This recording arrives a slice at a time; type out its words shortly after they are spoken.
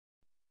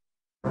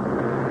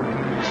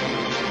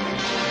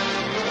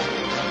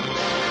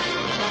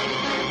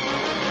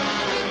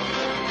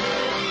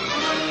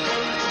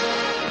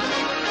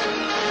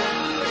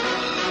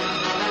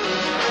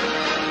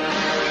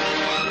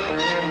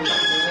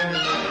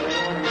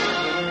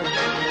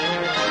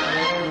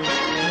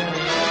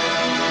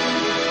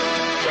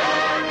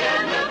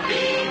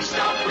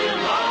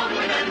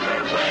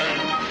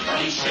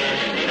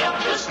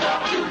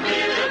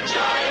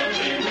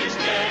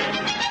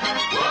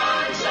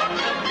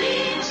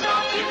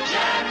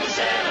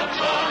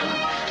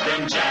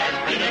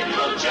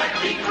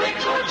be quick,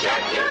 or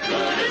Jack, you're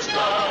good as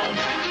gone.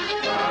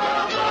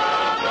 Bob,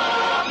 Bob,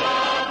 Bob,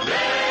 Bob,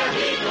 there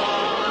he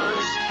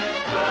goes.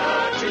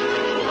 But to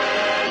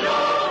where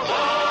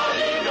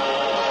nobody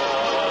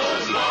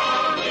knows.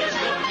 Long is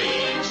the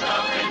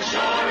beanstalk and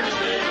short is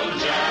little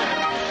Jack.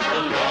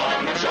 The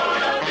long and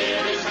short of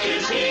it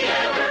is he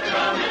ever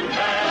coming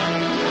back?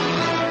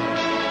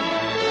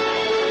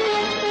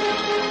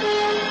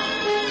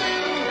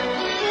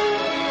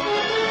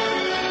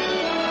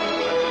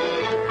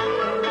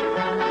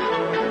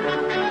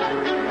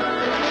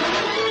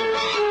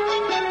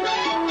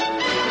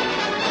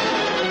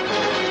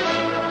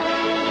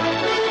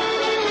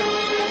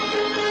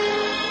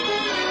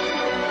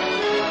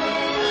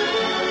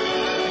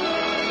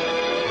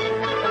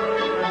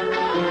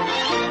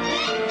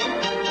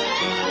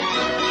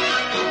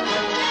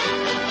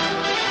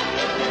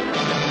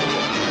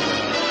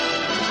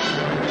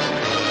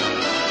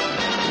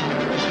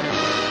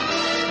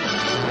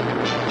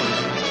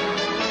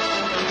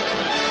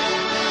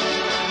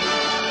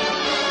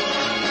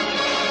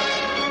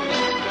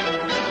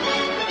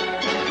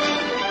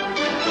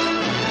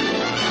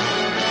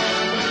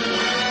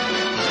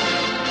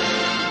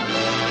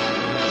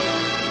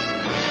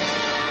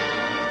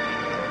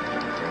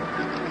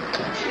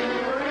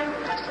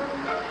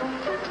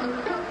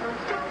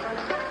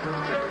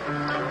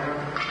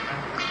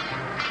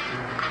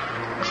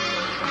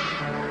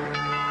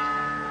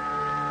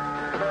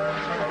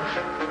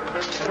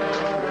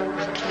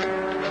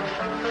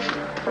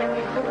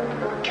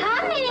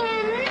 Come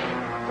in.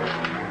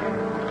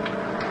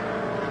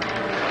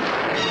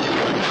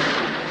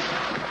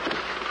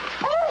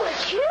 Oh,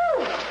 it's you.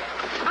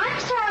 I'm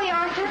sorry,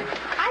 Arthur.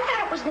 I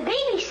thought it was the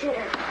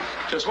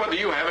babysitter. Just what do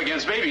you have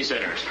against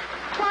babysitters?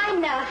 Why,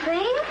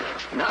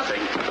 nothing.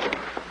 Nothing.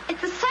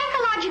 It's a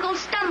psychological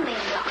stumbling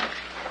block.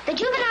 The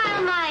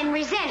juvenile mind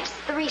resents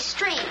the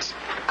restraint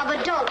of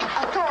adult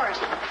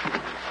authority.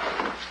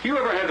 You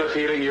ever had the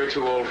feeling you're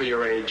too old for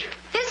your age?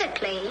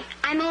 Physically,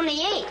 I'm only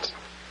 8.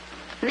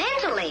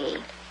 Mentally,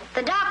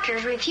 the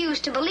doctors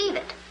refuse to believe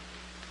it.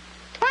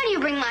 Why do you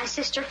bring my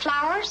sister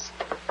flowers?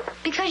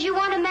 Because you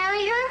want to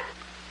marry her?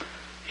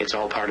 It's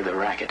all part of the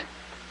racket.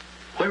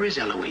 Where is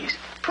Eloise?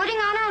 Putting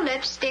on her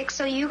lipstick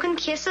so you can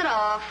kiss it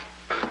off.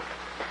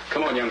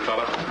 Come on, young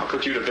fella. I'll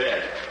put you to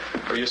bed.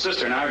 Or your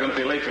sister and I are going to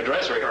be late for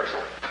dress rehearsal.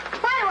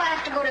 Why do I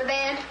have to go to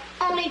bed?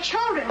 Only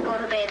children go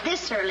to bed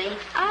this early.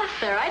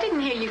 Arthur, I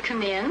didn't hear you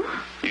come in.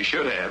 You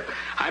should have.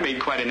 I made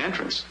quite an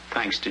entrance,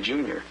 thanks to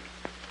Junior.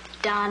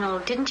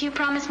 Donald, didn't you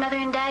promise Mother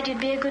and Dad you'd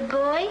be a good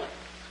boy?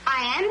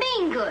 I am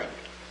being good.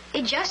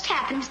 It just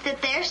happens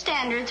that their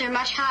standards are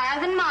much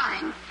higher than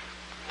mine.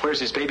 Where's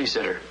his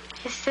babysitter?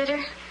 His sitter?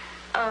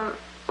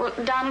 Well,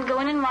 Donald, go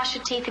in and wash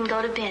your teeth and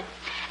go to bed.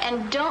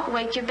 And don't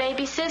wake your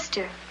baby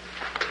sister.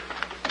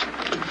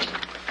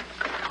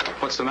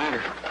 What's the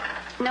matter?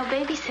 No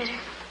babysitter.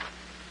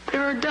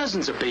 There are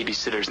dozens of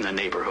babysitters in the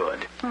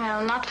neighborhood.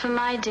 Well, not for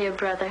my dear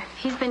brother.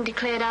 He's been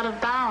declared out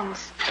of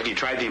bounds. Have you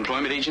tried the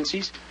employment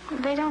agencies?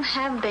 They don't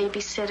have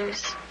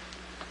babysitters.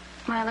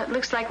 Well, it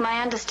looks like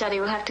my understudy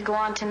will have to go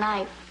on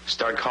tonight.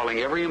 Start calling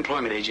every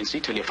employment agency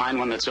till you find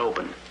one that's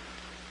open.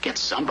 Get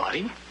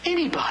somebody.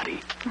 Anybody.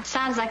 It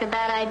sounds like a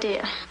bad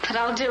idea, but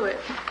I'll do it.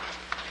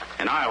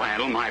 And I'll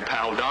handle my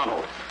pal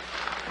Donald.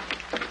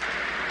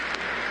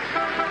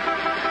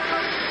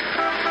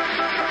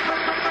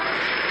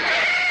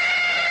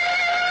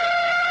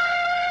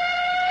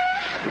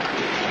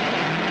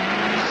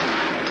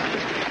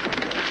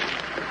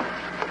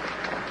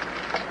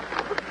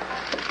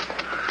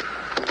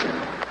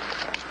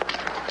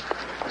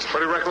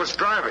 Pretty reckless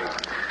driving.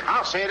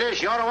 I'll say it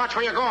is. You ought to watch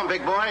where you're going,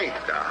 big boy.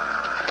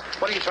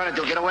 What are you trying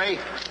to do, get away?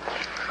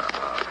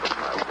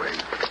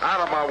 Out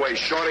of my way,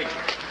 shorty.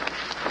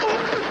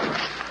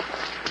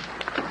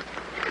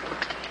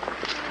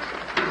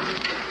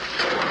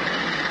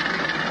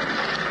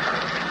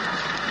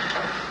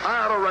 I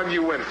ought to run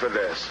you in for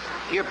this.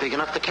 You're big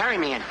enough to carry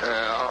me in.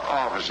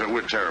 Officer,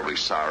 we're terribly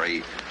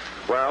sorry.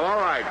 Well, all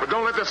right, but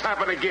don't let this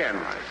happen again.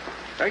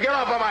 And get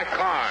off of my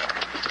car.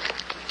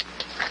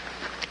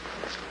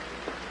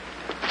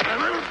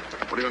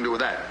 What are you going to do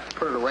with that?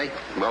 Put it away.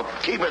 Well,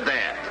 keep it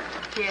there.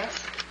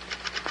 Yes?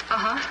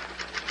 Uh-huh.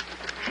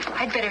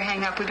 I'd better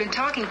hang up. We've been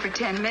talking for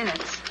 10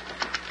 minutes.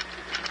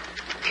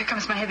 Here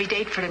comes my heavy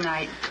date for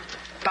tonight.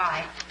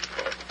 Bye.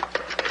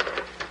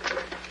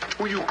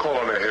 Who you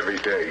calling a heavy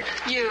date?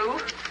 You?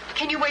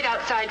 Can you wait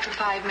outside for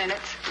 5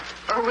 minutes?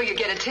 Or will you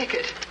get a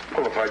ticket?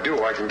 Well, if I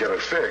do, I can get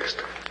it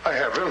fixed. I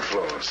have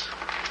influence.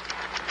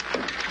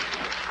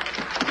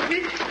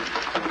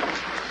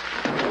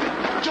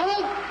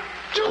 Don't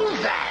do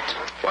that.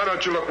 Why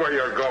don't you look where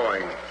you're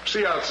going?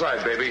 See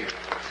outside, baby.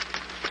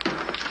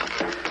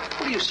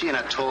 What do you see in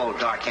a tall,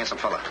 dark, handsome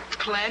fella?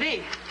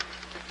 Plenty.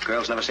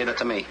 Girls never say that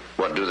to me.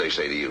 What do they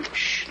say to you?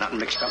 Shh, nothing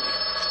mixed up.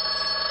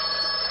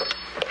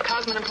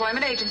 Cosman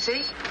Employment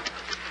Agency.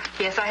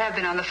 Yes, I have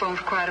been on the phone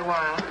for quite a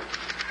while.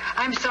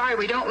 I'm sorry,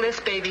 we don't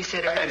list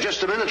babysitters.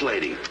 Just a minute,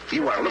 lady.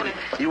 You are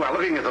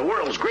looking at the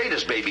world's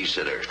greatest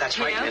babysitter. That's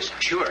right, Yeah? miss.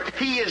 Sure.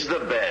 He is the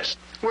best.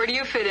 Where do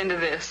you fit into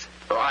this?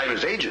 Oh, I'm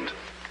his agent.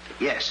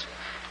 Yes.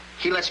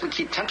 He lets me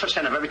keep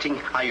 10% of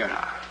everything I earn.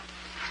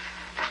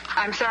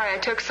 I'm sorry I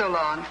took so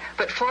long,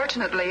 but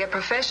fortunately a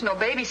professional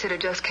babysitter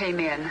just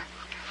came in.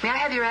 May I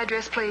have your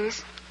address,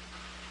 please?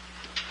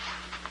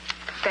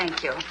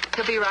 Thank you.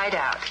 He'll be right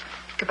out.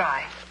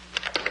 Goodbye.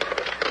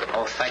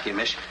 Oh, thank you,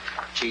 miss.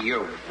 Gee,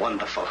 you're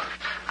wonderful.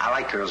 I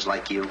like girls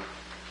like you.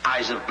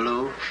 Eyes of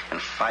blue and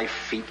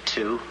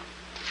 5'2".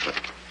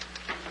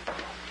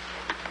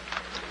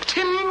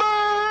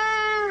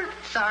 Timber!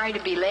 Sorry to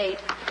be late.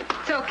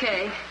 It's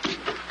okay.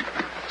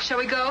 Shall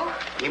we go?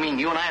 You mean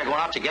you and I are going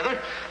out together?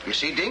 You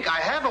see, Dink, I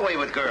have a way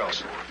with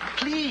girls.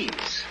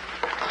 Please.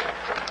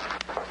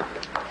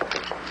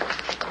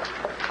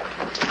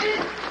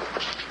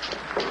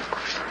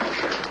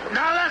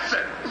 Now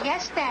listen.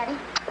 Yes, Daddy.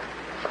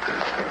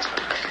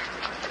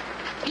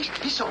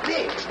 He's so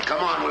big.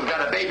 Come on, we've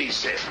got to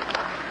babysit.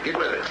 Get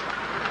with it.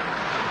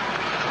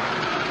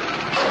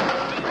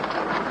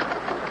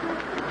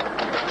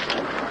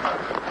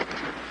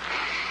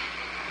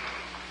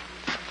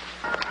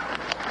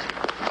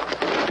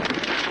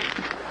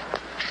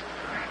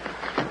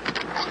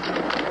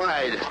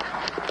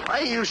 Why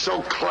are you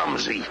so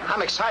clumsy?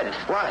 I'm excited.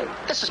 Why?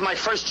 This is my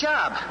first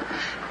job.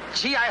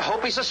 Gee, I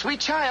hope he's a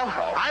sweet child.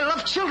 Oh. I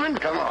love children.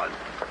 Come on.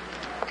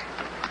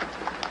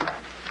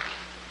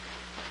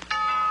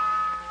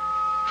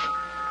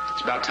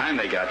 It's about time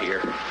they got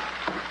here.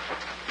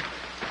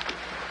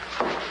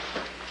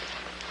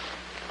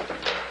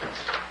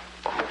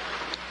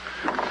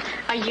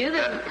 Are you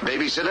the...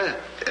 Babysitter?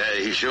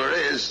 He sure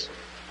is.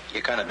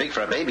 You're kind of big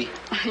for a baby.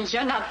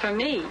 You're not for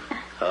me.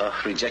 Oh,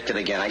 rejected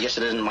again. I guess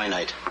it isn't my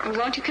night.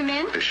 Won't you come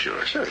in?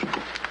 Sure.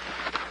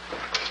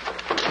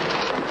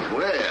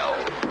 Well,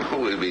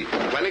 we'll be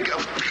plenty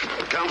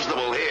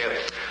comfortable here.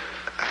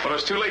 Well,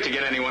 it's too late to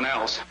get anyone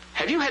else.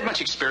 Have you had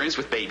much experience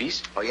with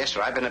babies? Oh, yes,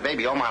 sir. I've been a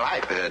baby all my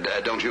life.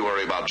 Don't you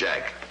worry about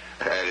Jack.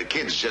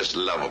 Kids just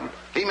love him.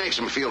 He makes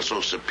them feel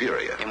so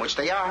superior. In which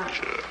they are.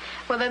 Sure.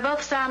 Well, they're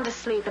both sound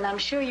asleep, and I'm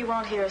sure you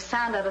won't hear a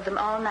sound out of them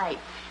all night.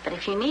 But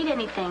if you need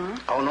anything...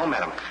 Oh, no,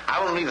 madam. I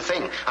won't need a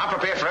thing. I'm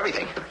prepared for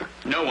everything.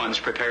 No one's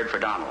prepared for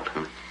Donald.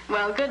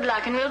 Well, good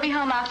luck, and we'll be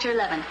home after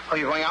 11. Oh,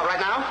 you're going out right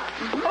now?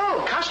 Mm-hmm.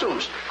 Oh,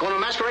 costumes. Going to a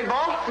masquerade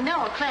ball?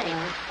 No, playing.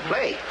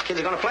 Play. Kids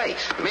are going to play.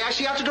 May I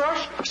see out the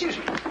doors? Excuse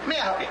me. May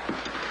I help you?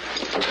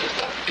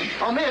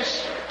 Oh,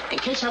 miss, in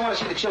case I want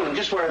to see the children,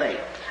 just where are they?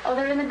 Oh,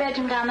 they're in the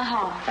bedroom down the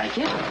hall. Thank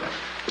you.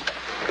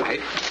 Good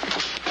night.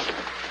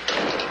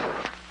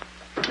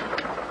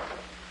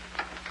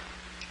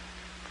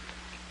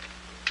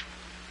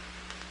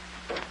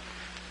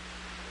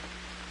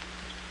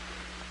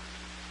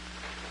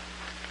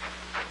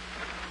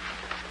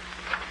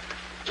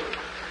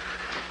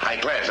 High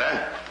class, huh?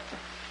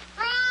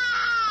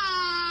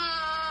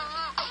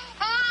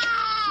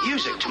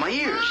 Music to my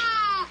ears.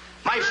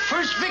 My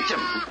first victim.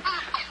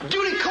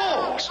 Duty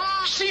calls.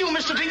 See you,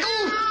 Mr. Dingle.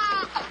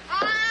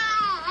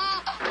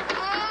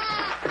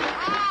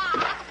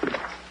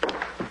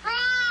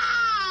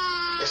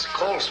 This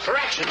calls for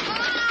action.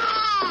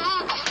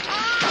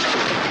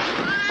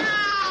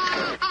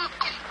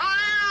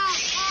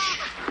 Shh.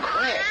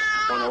 Quiet.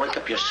 Want to wake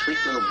up your sweet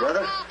little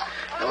brother?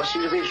 No one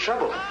seems to be in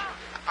trouble.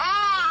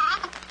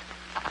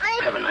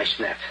 Have a nice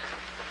nap.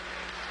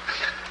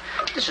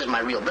 This is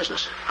my real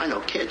business. I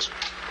know kids.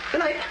 Good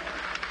night.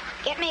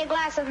 Get me a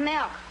glass of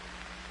milk.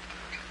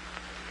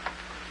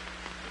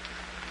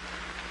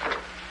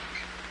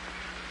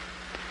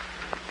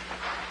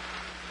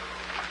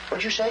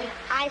 What'd you say?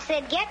 I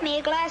said, get me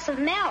a glass of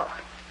milk.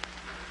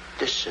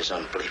 This is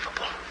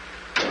unbelievable.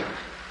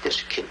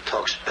 This kid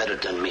talks better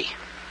than me.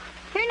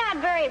 You're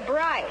not very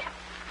bright.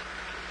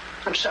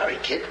 I'm sorry,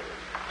 kid.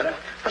 But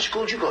what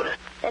school did you go to?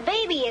 The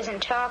baby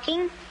isn't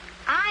talking.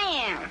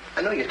 I am.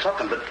 I know you're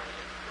talking, but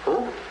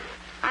who?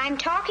 I'm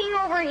talking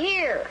over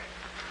here.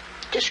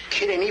 This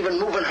kid ain't even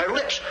moving her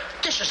lips.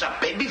 This is a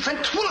baby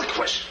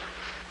ventriloquist.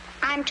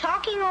 I'm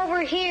talking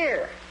over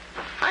here.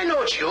 I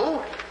know it's you.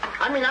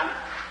 I mean,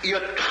 you're...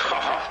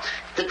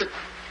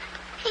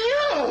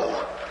 You!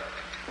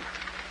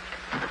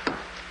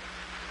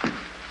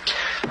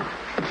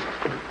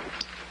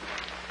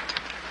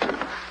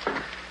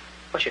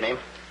 What's your name?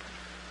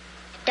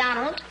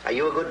 Donald? Are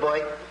you a good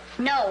boy?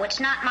 No, it's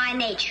not my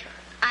nature.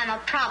 I'm a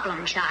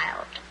problem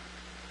child.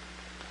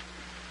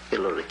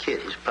 You're a little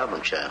kid. He's a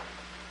problem child.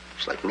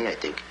 Just like me, I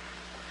think.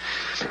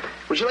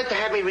 Would you like to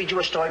have me read you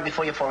a story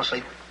before you fall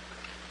asleep?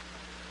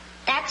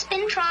 That's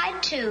been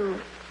tried,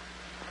 too.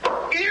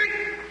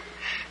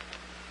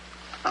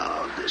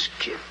 Oh, this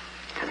kid.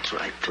 That's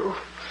right, too.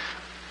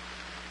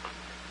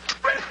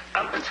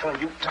 I'm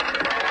telling you.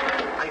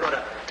 I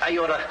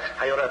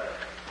oughta.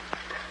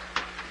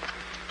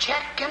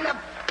 Jack and the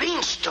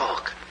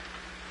Beanstalk.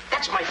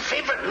 That's my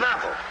favorite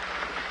novel.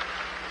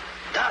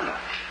 Donald,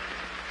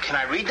 can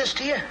I read this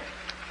to you?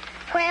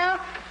 Well,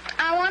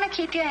 I want to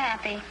keep you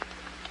happy.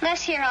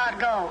 Let's hear how it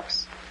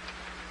goes.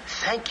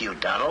 Thank you,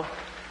 Donald.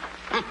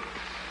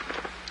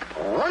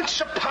 Once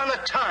upon a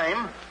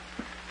time.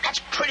 That's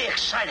pretty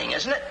exciting,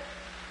 isn't it?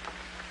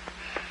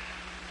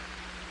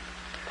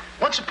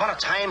 Once upon a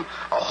time,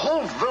 a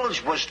whole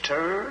village was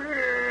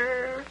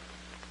terrorized.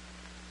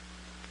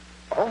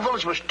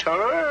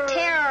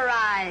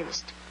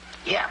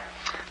 Yeah.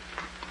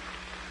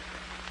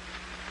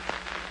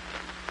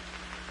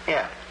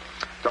 Yeah.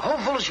 The whole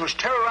village was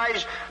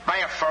terrorized by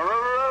a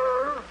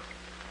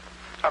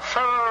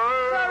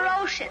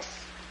Ferocious.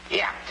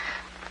 Yeah.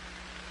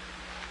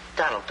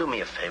 Donald, do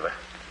me a favor.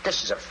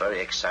 This is a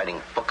very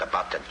exciting book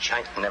about the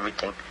giant and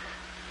everything.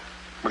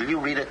 Will you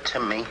read it to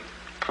me,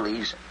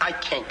 please? I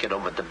can't get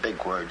over the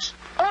big words.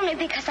 Only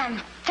because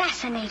I'm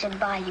fascinated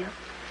by you.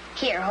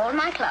 Here, hold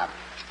my club.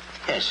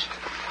 Yes,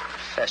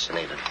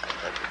 fascinated.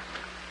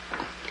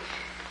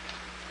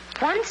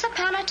 Once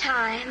upon a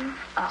time,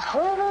 a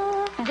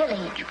whole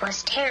village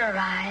was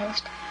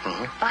terrorized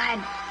by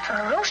a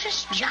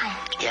ferocious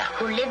giant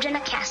who lived in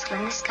a castle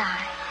in the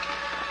sky.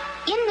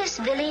 In this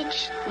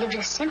village lived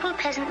a simple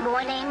peasant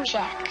boy named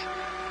Jack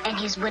and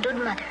his widowed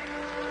mother.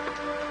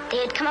 They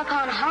had come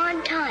upon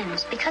hard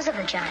times because of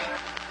the giant.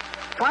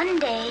 One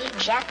day,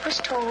 Jack was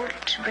told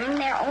to bring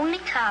their only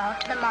cow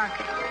to the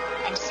market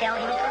and sell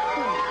him for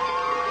food.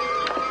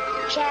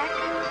 Jack,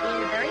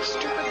 being a very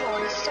stupid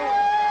boy, sold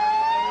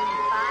him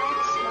for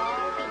 5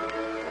 small beans.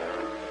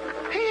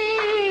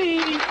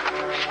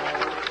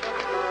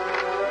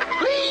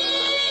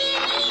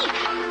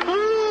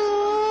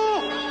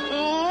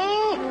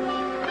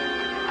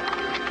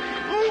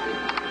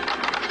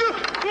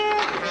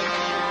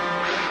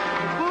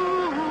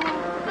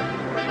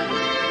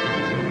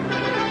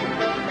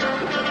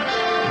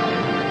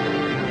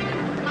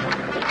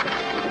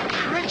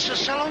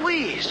 Princess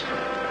Eloise.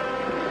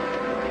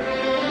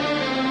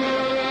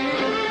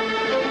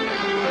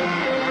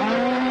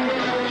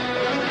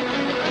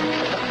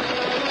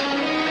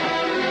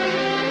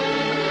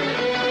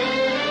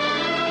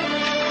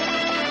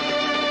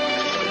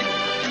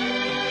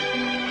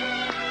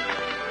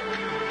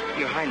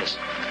 Your Highness.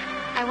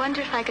 I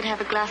wonder if I could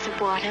have a glass of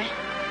water.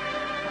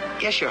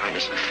 Yes, Your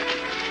Highness.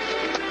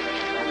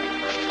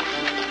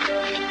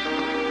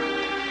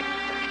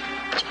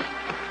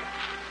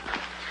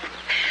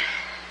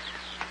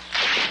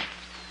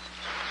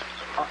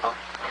 Uh-oh.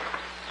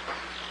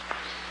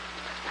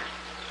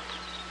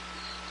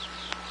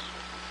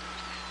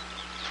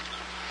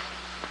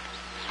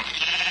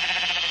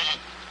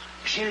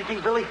 You see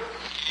anything, Billy?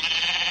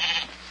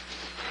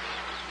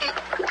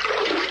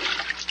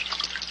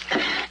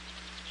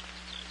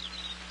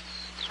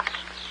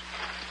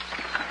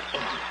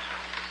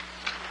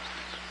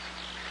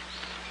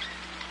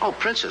 Oh,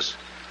 Princess,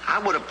 I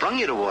would have brung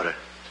you the water.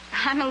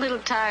 I'm a little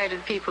tired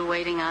of people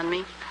waiting on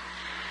me.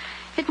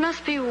 It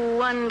must be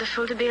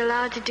wonderful to be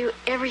allowed to do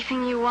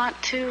everything you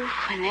want to,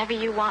 whenever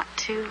you want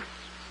to.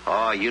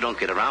 Oh, you don't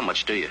get around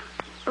much, do you?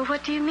 Well,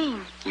 what do you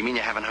mean? You mean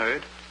you haven't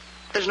heard?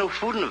 There's no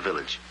food in the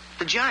village.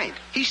 The giant,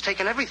 he's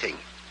taken everything.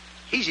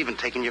 He's even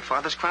taken your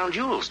father's crown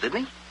jewels,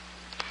 didn't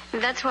he?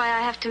 That's why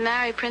I have to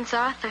marry Prince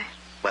Arthur.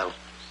 Well,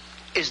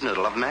 isn't it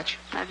a love match?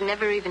 I've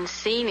never even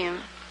seen him.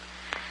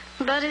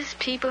 But his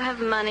people have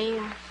money.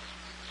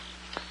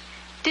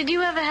 Did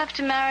you ever have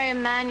to marry a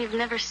man you've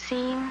never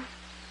seen?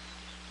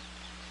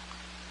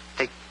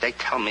 They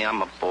tell me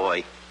I'm a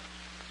boy.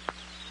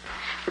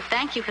 But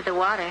thank you for the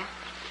water.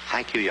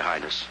 Thank you, Your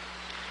Highness.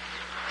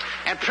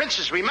 And,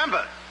 Princess,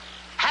 remember,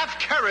 have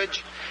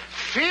courage.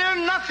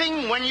 Fear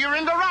nothing when you're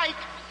in the right.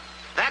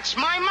 That's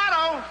my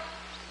motto.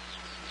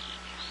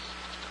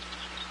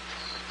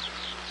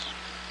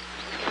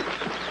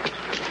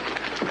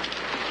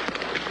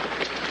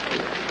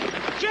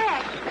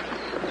 Jack!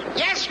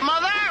 Yes,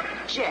 Mother?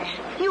 Jack,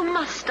 you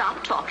must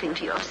stop talking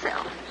to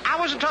yourself. I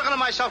wasn't talking to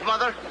myself,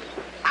 Mother.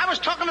 I was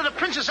talking to the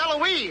Princess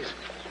Eloise.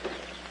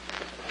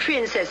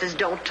 Princesses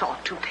don't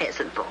talk to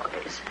peasant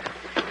boys.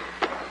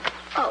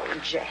 Oh,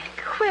 Jack,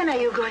 when are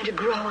you going to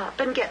grow up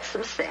and get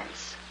some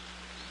sense?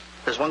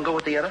 Does one go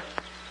with the other?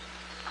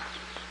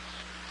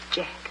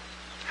 Jack,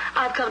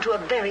 I've come to a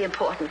very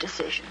important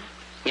decision.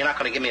 You're not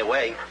going to give me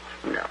away.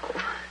 No.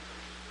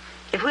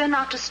 If we're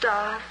not to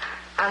starve,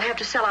 I'll have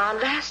to sell our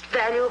last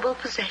valuable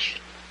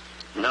possession.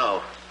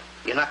 No,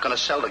 you're not going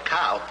to sell the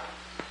cow.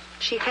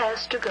 She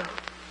has to go.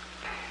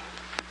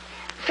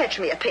 Fetch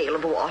me a pail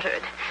of water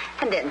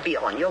and then be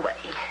on your way.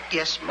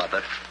 Yes,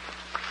 Mother.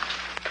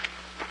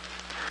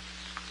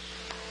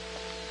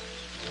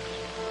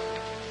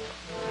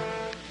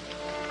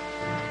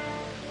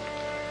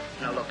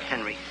 Now, look,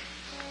 Henry.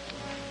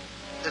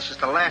 This is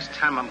the last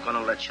time I'm going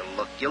to let you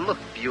look. You look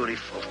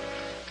beautiful.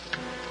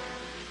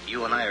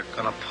 You and I are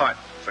going to part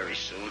very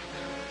soon.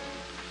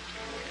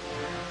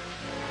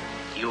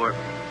 You're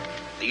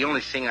the only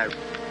thing I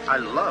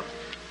love.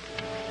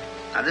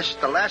 Now, this is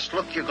the last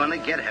look you're going to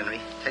get,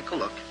 Henry. Take a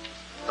look.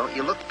 Don't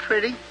you look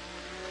pretty?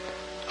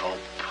 Oh,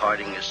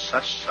 parting is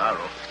such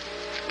sorrow.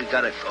 We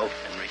gotta go,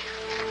 Henry.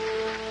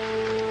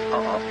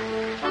 Uh-oh.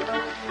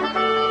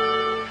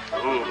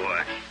 Oh,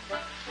 boy.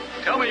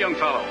 Tell me, young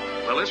fellow,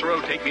 will this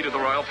road take me to the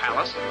royal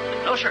palace?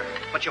 No, sir,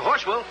 but your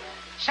horse will.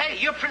 Say,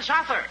 you're Prince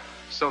Arthur.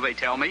 So they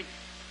tell me.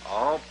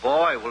 Oh,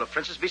 boy, will the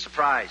princess be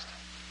surprised.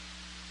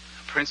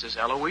 Princess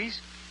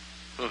Eloise?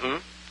 Mm-hmm.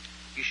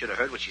 You should have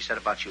heard what she said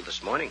about you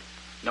this morning.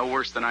 No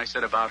worse than I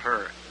said about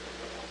her.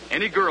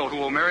 Any girl who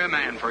will marry a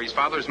man for his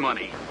father's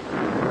money.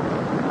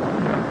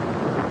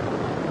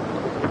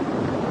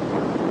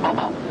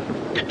 Uh-oh.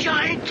 The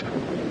giant!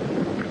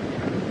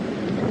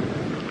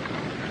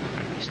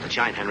 It's the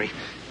giant, Henry.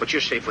 But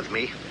you're safe with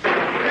me. I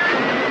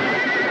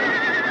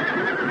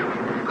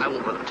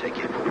won't let him take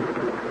you.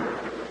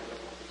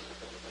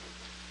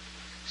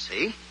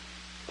 See?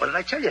 What did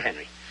I tell you,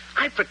 Henry?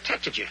 I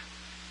protected you.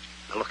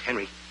 Now, look,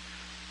 Henry,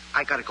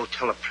 I gotta go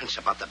tell the Prince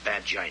about the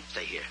bad giant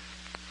they hear.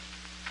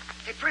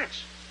 Hey,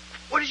 Prince,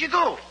 where did you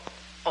go?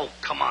 Oh,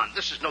 come on.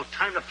 This is no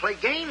time to play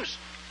games.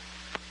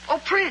 Oh,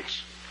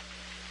 Prince.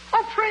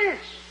 Oh,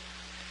 Prince.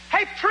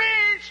 Hey,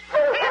 Prince.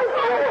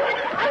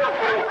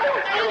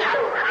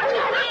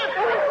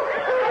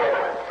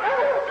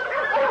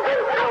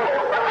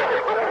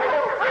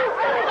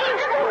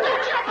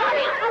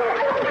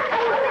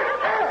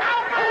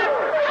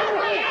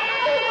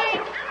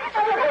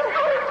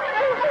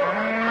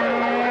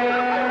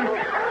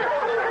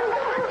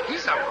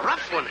 He's a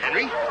rough one,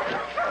 Henry.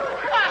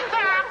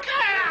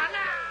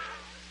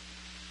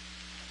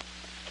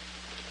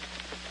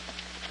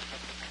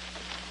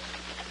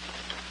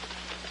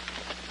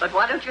 But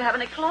why don't you have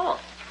any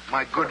cloth?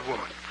 My good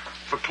woman.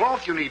 For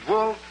cloth, you need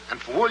wool, and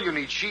for wool, you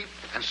need sheep,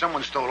 and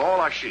someone stole all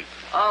our sheep.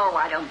 Oh,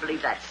 I don't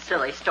believe that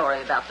silly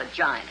story about the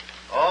giant.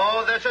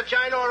 Oh, there's a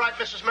giant, all right,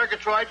 Mrs.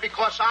 Murgatroyd,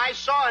 because I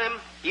saw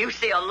him. You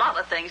see a lot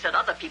of things that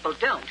other people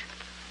don't.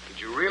 Did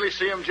you really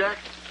see him, Jack?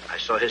 I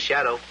saw his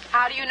shadow.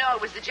 How do you know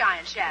it was the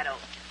giant shadow?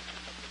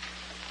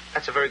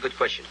 That's a very good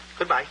question.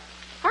 Goodbye.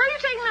 Where are you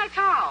taking that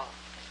cow?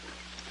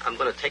 I'm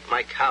going to take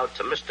my cow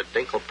to Mr.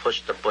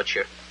 Dinklepuss the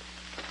butcher.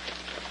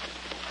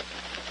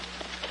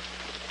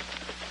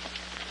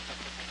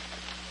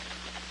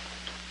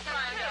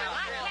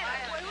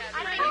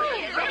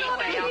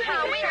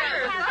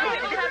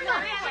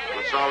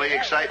 What's all the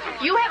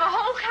excitement? You have a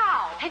whole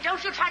cow. Hey,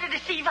 don't you try to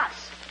deceive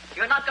us.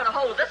 You're not going to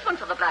hold this one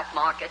to the black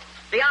market.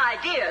 The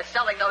idea is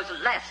selling those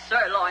less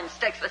sirloin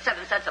steaks for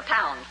 7 cents a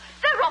pound.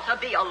 There ought to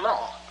be a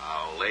law.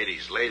 Oh,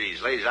 ladies,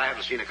 I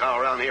haven't seen a cow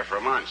around here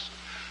for months.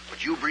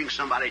 But you bring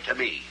somebody to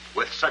me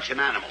with such an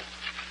animal,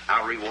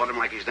 I'll reward him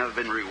like he's never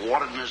been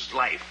rewarded in his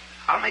life.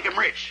 I'll make him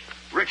rich,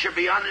 richer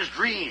beyond his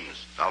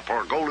dreams. I'll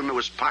pour gold into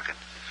his pocket.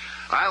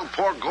 I'll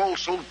pour gold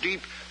so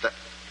deep that...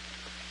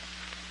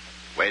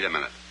 Wait a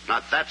minute.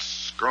 Not that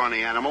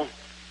scrawny animal.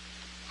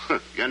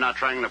 You're not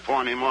trying to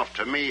pawn him off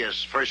to me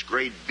as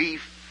first-grade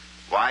beef.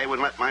 Why, I would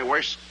let my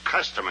worst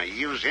customer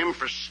use him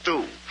for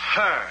stew.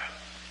 Her.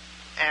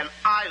 And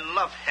I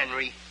love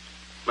Henry.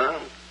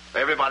 Well,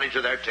 everybody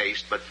to their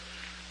taste, but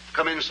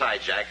come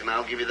inside, Jack, and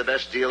I'll give you the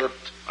best deal that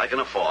I can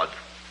afford.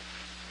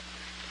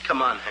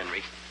 Come on,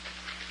 Henry.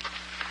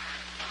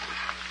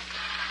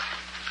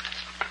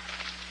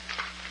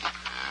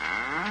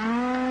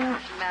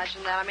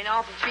 Imagine that. I mean,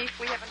 all the beef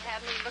we haven't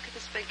had. I mean, look at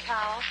this big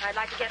cow. I'd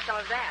like to get some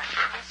of that.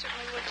 I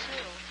certainly would,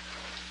 too.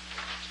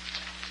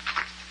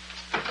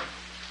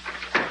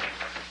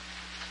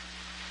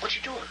 What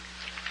you doing?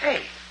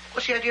 Hey,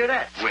 what's the idea of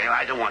that? Well,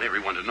 I don't want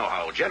everyone to know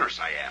how generous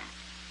I am.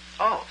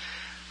 Oh,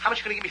 how much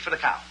are you going to give me for the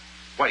cow?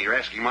 Why, you're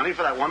asking money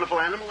for that wonderful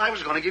animal? I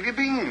was going to give you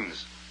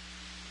beans.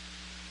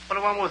 What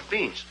do I want with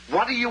beans?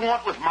 What do you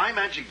want with my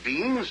magic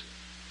beans?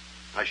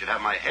 I should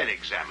have my head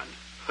examined.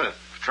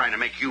 Trying to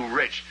make you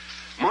rich.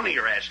 Money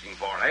you're asking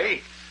for, eh?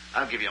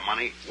 I'll give you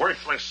money.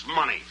 Worthless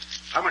money.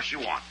 How much you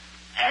want?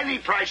 Any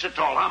price at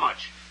all. How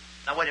much?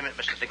 Now, wait a minute,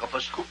 Mr.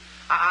 Dinklepuss.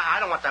 I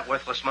don't want that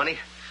worthless money.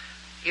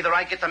 Either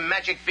I get the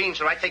magic beans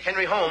or I take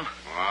Henry home.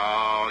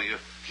 Oh,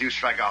 you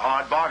strike a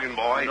hard bargain,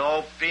 boy.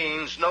 No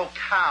beans, no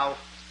cow.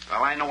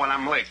 Well, I know when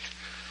I'm licked.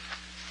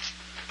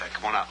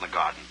 Come on out in the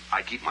garden.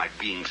 I keep my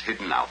beans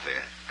hidden out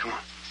there. Come on.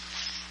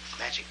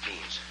 Magic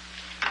beans.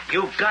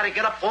 You've got to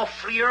get up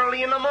awfully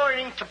early in the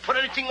morning to put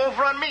anything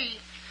over on me.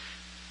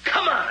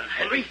 Come on,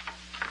 Henry.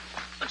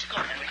 Let's go,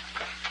 Henry.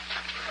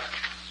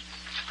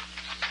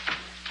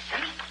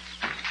 Henry?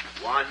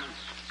 1,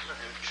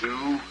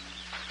 2,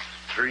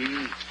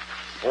 3,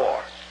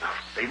 4. Now,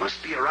 they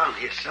must be around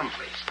here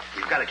someplace.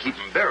 We've got to keep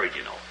them buried,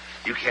 you know.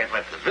 You can't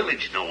let the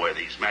village know where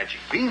these magic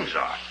beans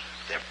are.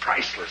 They're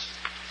priceless.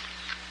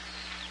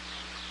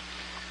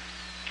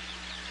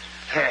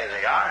 There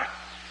they are.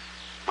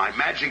 My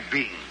magic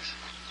beans.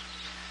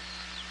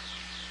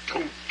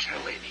 Don't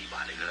tell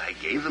anybody that I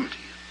gave them to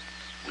you.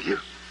 Will you?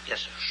 Yes,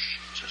 sir. Shh,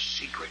 it's a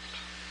secret.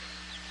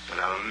 But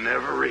I'll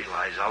never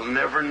realize, I'll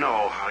never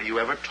know how you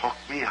ever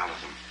talked me out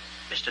of them.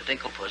 Mr.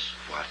 Dinklepuss.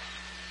 What?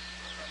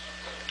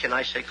 Can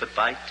I say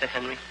goodbye to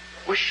Henry?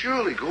 Well,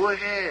 surely, go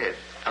ahead.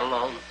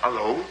 Alone?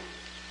 Alone? Go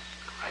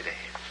right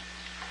ahead.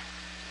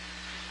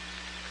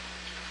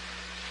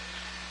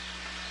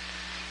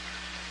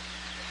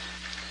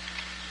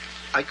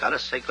 I gotta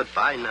say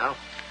goodbye now.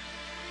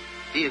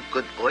 Be a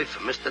good boy for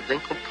Mr.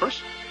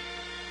 Dinklepuss.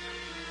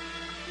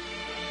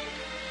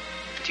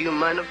 Do you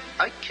mind if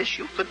I kiss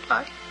you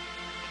goodbye,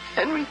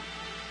 Henry?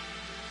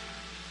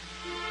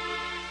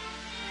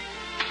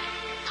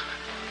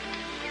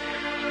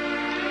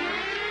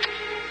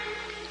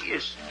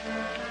 Yes.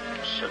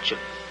 Such a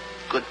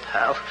good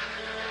pal.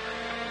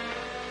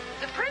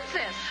 The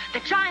princess.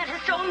 The giant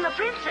has stolen the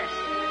princess.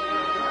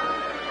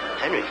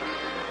 Henry,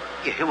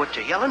 you hear what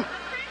they're yelling?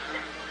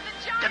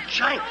 The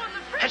giant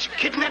has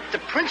kidnapped the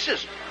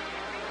princess.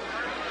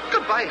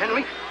 Goodbye,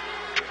 Henry.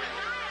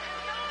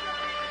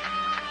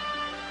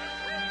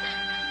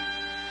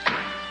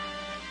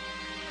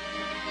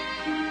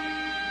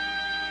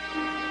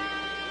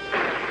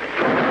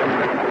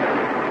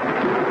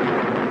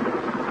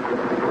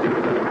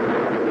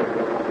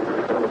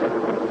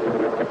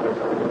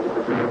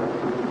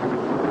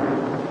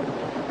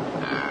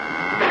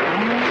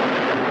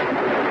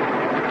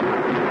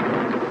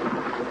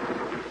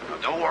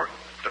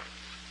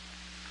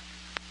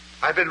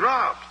 I've been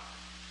robbed.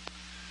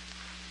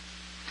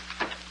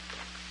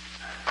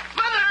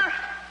 Mother!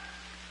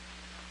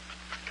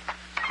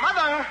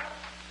 Mother!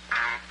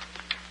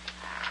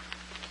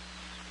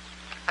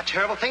 A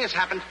terrible thing has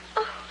happened.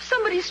 Oh,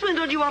 somebody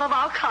swindled you out of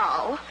our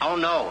cow. Oh,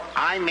 no.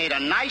 I made a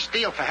nice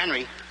deal for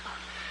Henry.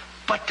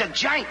 But the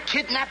giant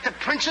kidnapped the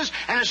princess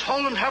and is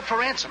holding her for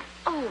ransom.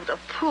 Oh, the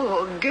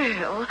poor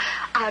girl.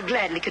 I'll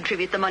gladly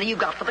contribute the money you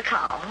got for the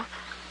cow.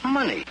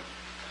 Money?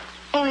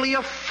 Only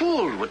a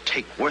fool would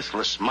take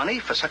worthless money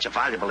for such a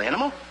valuable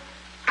animal.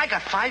 I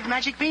got 5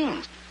 magic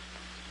beans.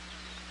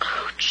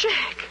 Oh,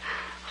 Jack,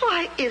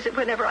 why is it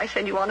whenever I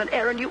send you on an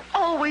errand, you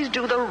always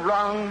do the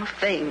wrong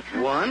thing?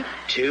 1,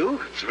 2,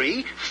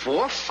 3,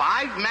 4,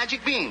 5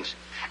 magic beans.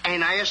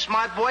 Ain't I a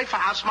smart boy for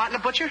outsmarting a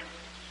butcher?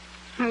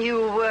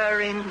 You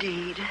were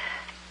indeed.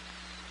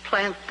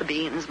 Plant the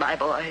beans, my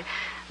boy.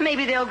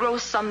 Maybe they'll grow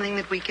something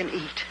that we can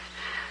eat.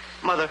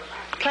 Mother.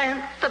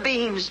 Plant the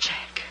beans,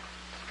 Jack.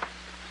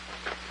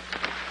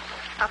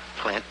 I'll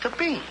plant the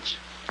beans.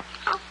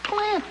 I'll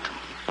plant them.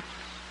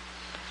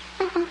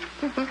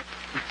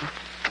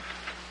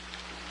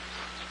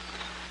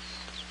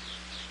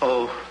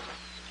 Oh,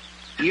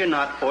 you're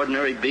not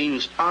ordinary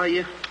beans, are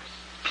you?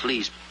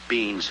 Please,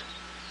 beans.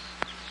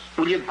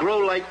 Will you grow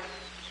like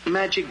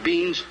magic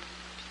beans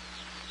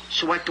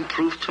so I can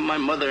prove to my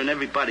mother and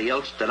everybody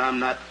else that I'm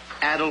not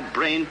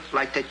addle-brained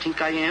like they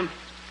think I am?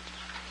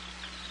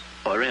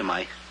 Or am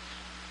I?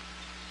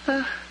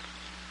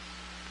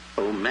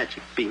 Oh,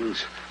 magic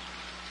beans.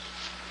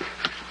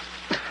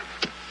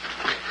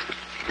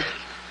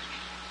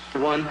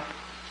 1,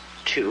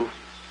 2,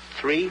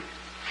 3,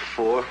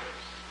 4,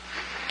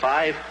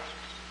 5.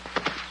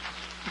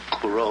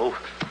 Grow.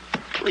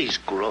 Please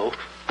grow.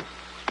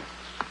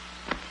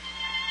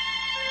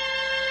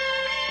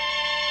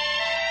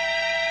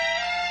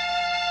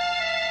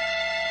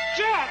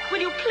 Jack, will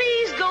you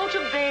please go to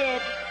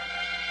bed?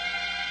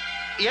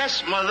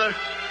 Yes, Mother.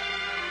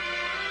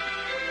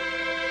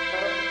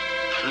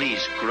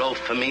 Please grow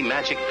for me,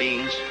 magic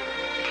beans.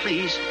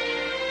 Please.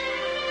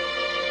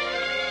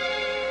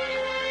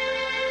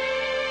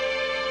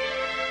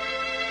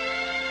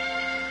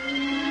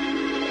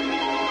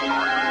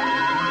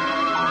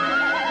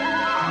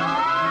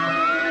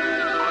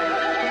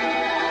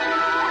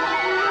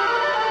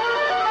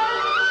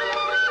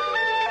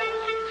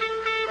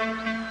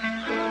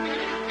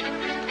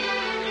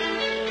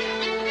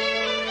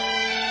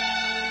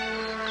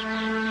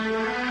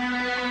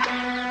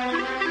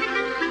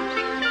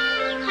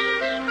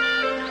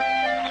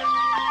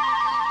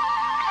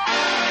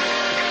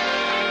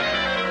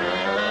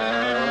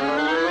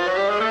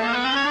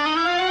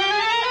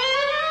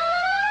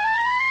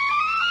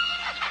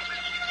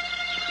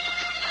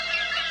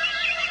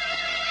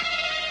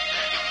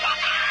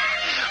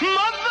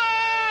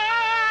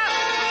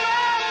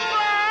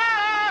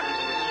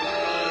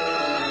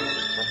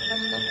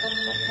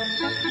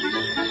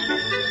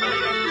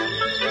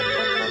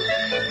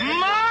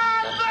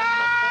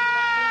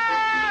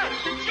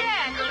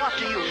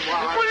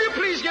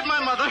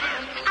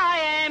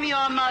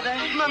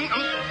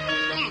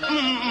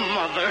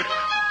 Mother.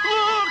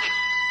 Look!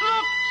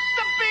 Look!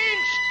 The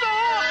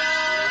beanstalk!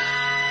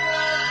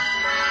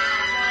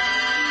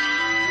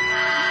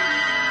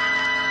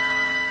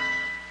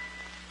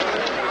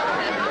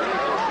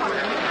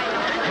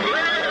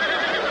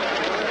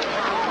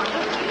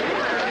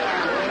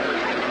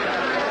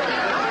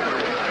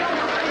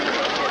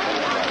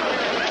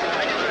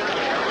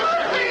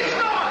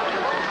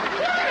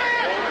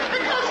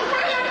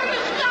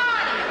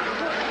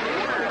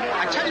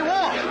 I tell you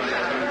all,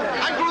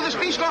 I grew this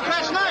beanstalk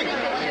last night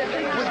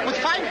with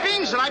 5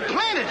 beans that I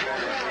planted.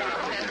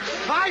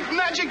 5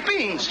 magic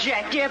beans.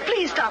 Jack, dear,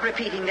 please stop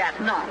repeating that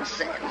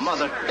nonsense.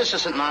 Mother, this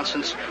isn't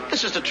nonsense.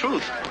 This is the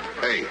truth.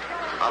 Hey,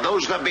 are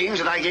those the beans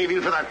that I gave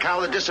you for that cow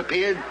that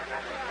disappeared?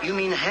 You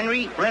mean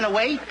Henry ran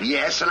away?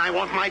 Yes, and I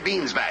want my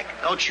beans back.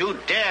 Don't you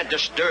dare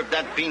disturb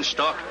that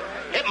beanstalk.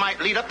 It might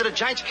lead up to the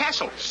giant's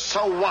castle.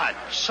 So what?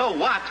 So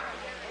what?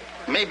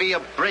 Maybe a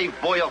brave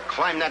boy will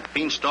climb that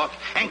beanstalk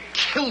and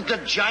kill the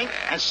giant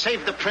and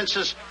save the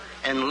princess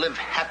and live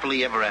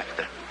happily ever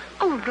after.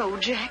 Oh, no,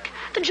 Jack.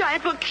 The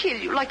giant will kill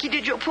you like he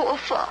did your poor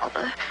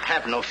father.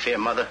 Have no fear,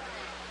 Mother.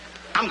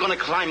 I'm going to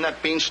climb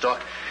that beanstalk,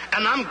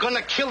 and I'm going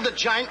to kill the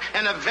giant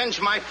and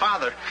avenge my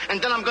father.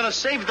 And then I'm going to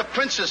save the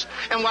princess.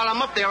 And while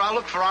I'm up there, I'll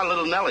look for our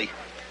little Nellie.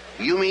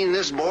 You mean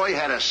this boy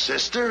had a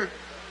sister?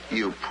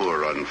 You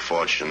poor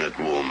unfortunate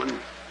woman.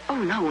 Oh,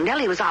 no.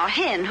 Nellie was our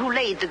hen who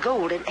laid the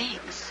golden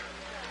eggs.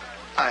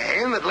 A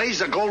hen that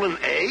lays a golden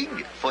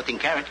egg? 14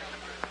 carat.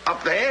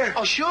 Up there?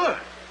 Oh, sure.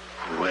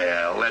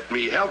 Well, let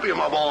me help you,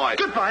 my boy.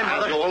 Goodbye,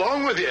 Mother. I'll go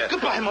along with you.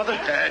 Goodbye, Mother.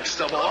 That's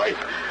the boy.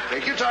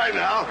 Take your time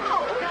now.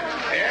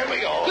 There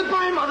we go.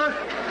 Goodbye, Mother.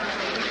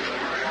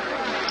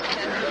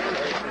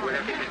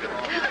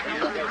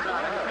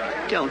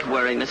 Don't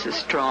worry, Mrs.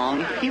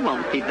 Strong. He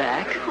won't be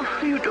back.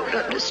 Oh, you don't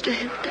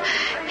understand.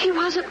 He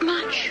wasn't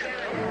much,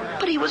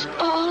 but he was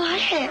all I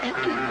had.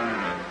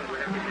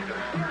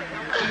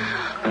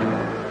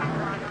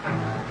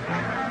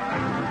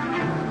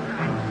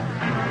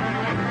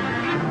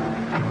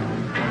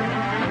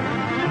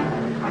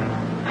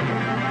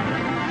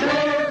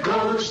 There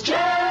goes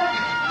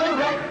Jack, the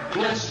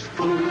reckless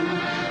fool,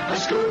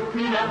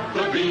 a-scooting up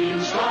the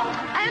beanstalk.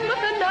 And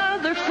with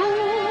another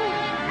fool.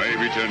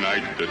 Maybe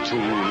tonight the tool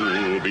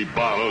will be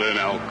bottling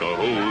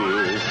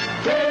alcohol.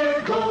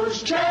 There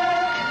goes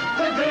Jack,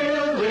 the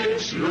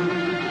village loon,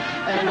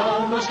 and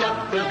almost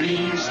up the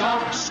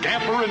beanstalk.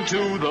 Scampering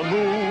to the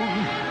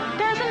moon.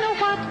 Doesn't know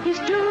what he's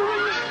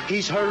doing.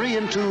 He's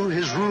hurrying to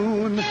his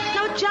ruin.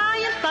 No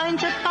giant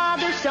finds it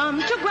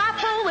bothersome to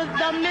grapple with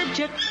the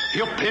midget.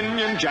 He'll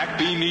pinion Jack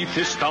beneath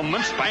his thumb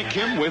and spank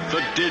him with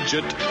a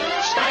digit.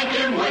 Spank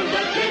him with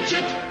a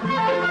digit.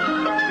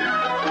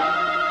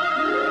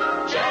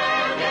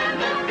 Jack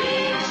and the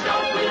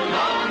beanstalk will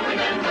long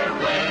remember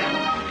when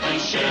he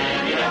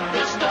shaded up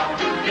the stalk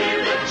to hear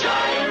the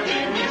giant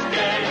in his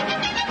den.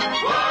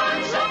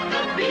 Once up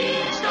the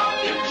beanstalk,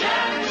 if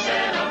Jack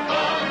set a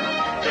fun,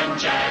 then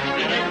Jack,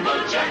 remember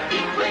Jack, be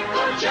quick,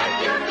 or Jack,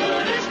 your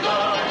good is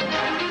gone.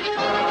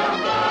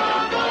 Up,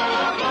 up,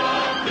 up,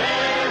 up,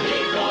 there he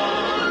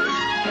goes,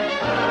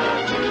 up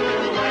to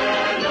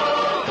where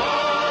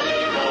nobody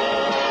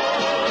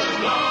knows.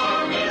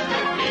 Long is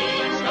the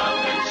beanstalk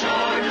and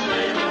short is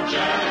little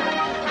Jack.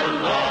 The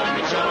long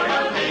and short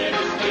of it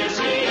is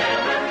he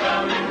ever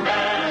coming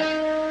back?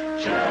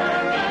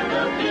 Jack and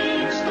the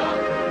beanstalk,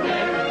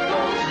 there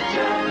goes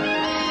Jack.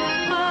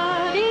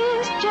 But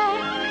is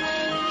Jack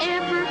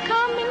ever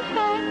coming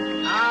back?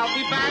 I'll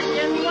be back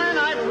in when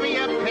I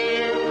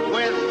reappear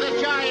with the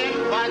giant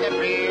by the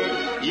beard.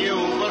 You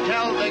will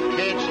tell the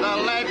kids the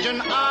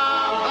legend of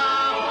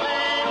the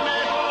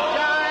famous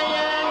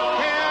giant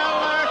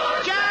killer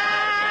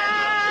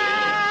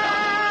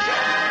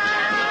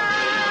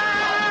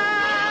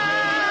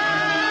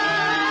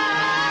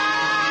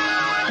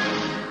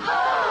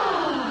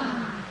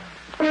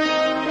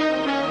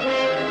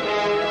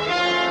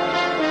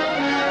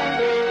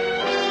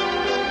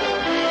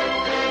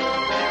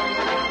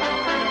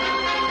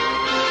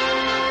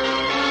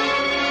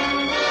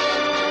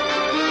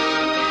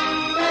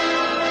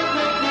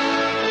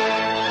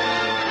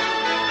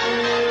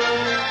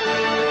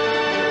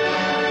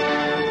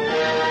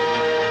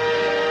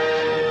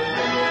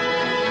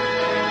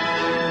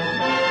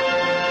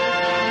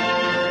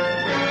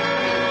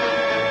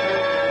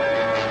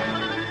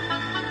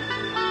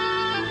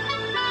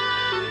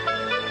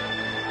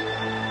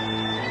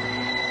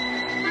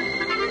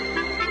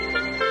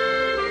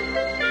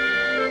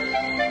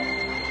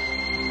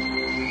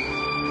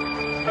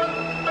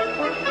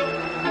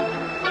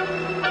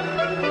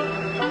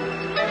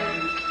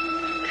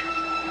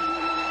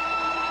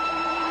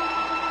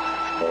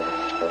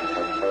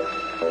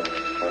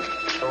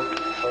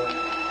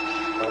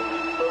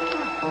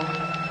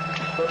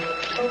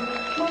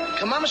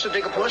Come on, Mr.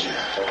 Digglepuss.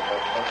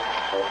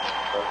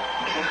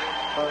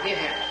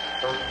 Here.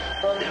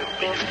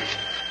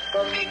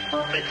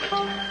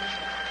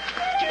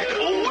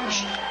 Oops.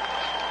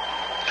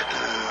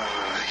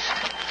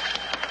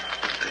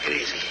 Take it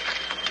easy.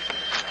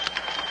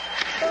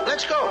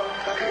 Let's go.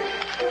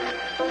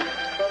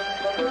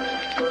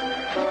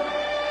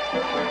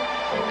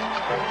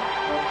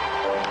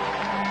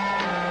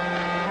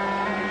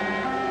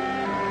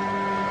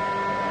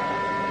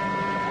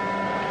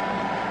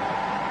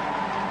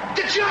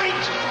 The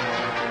giant!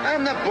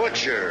 I'm the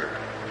butcher.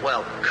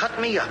 Well, cut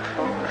me up.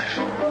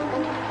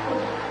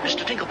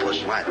 Mr.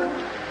 Digglepuss. What?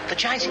 The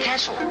giant's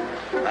castle.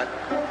 What?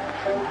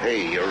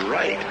 Hey, you're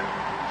right.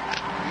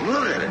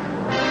 Look at it.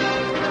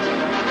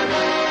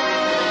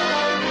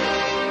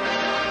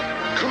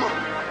 Come on.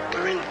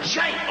 We're in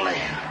giant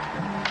land.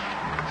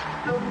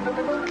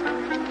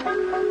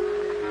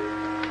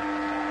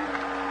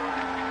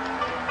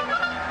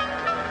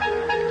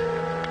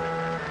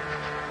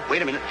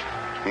 Wait a minute.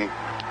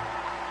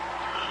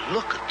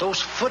 Look at those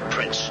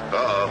footprints.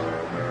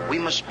 Uh-oh. We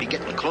must be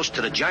getting close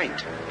to the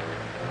giant.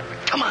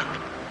 Come on.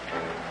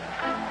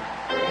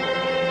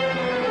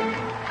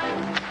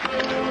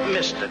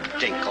 Mr.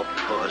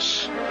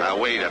 Dinklepuss. Now,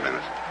 wait a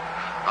minute.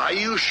 Are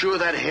you sure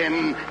that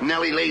hen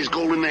Nellie lays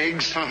golden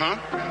eggs? Uh-huh.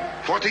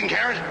 14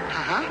 carat?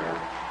 Uh-huh.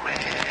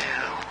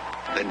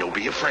 Well, then don't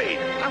be afraid.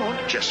 I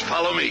won't. Just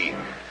follow me.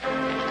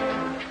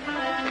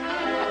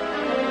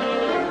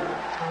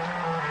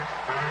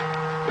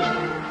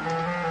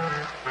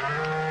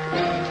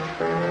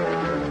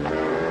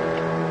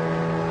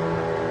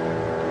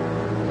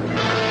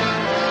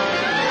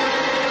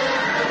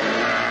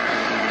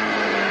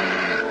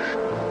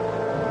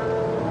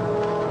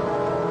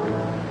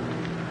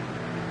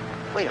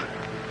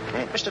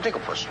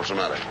 Dinklepuss. What's the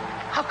matter?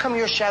 How come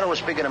your shadow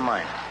is bigger than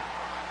mine?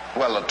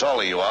 Well, the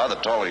taller you are, the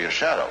taller your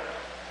shadow.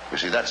 You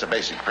see, that's a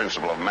basic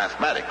principle of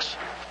mathematics.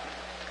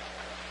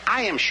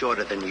 I am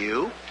shorter than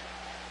you.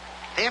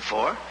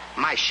 Therefore,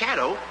 my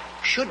shadow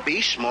should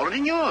be smaller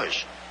than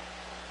yours.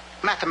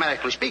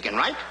 Mathematically speaking,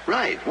 right?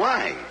 Right.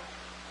 Why?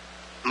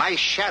 My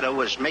shadow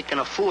was making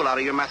a fool out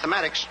of your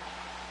mathematics.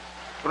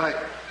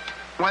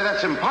 Why,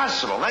 that's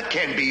impossible. That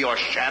can't be your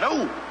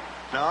shadow.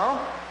 No?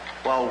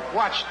 Well,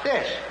 watch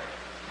this.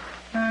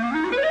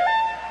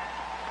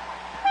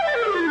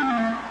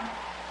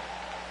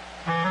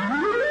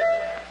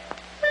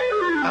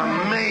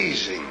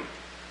 Amazing.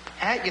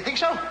 You think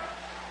so?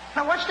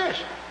 Now, watch this.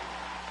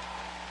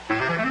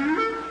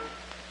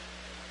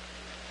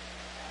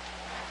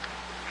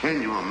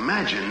 Can you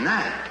imagine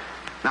that?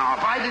 Now,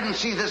 if I didn't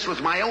see this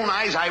with my own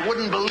eyes, I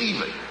wouldn't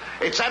believe it.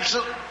 It's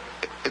absolute...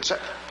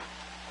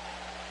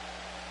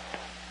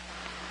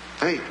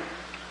 Hey.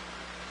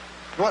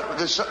 What?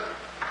 This... Hey,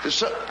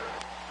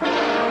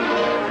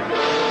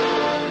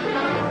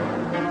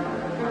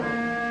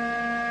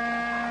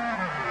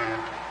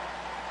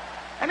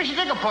 Mr.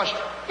 Dinklepuss,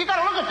 you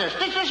gotta look at this.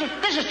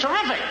 This is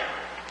terrific.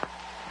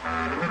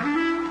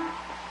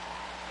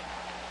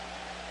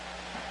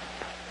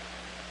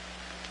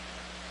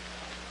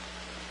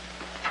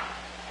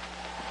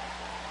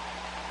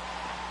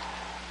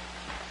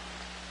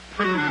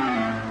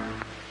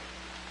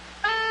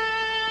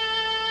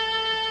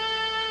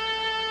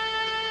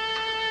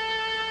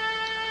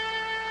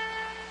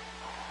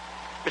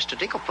 Mr.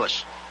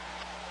 Dinklepuss.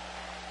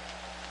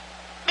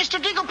 Mr.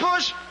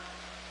 Dinklepuss!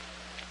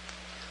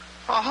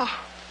 Oh,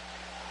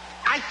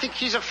 I think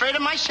he's afraid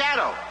of my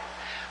shadow.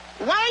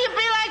 Why do you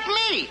be like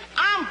me?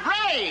 I'm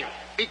brave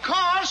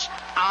because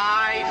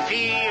I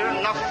fear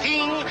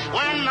nothing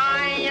when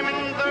I am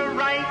in the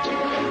right.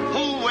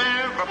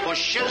 Whoever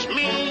pushes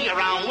me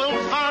around will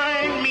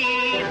find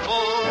me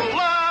full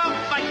of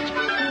fight.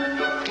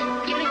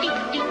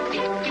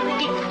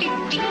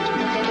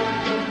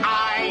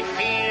 I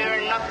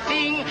fear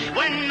nothing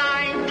when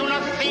I do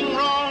nothing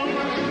wrong,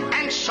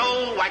 and so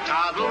I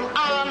toddle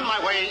on my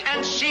way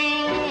and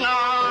sing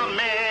a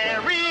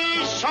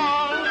merry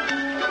song.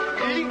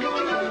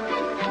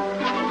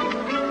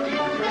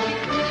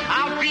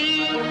 I'll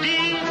be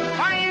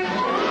defiant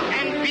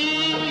and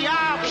be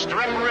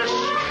obstreperous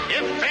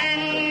if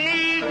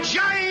any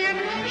giant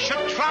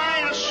should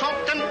try to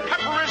salt and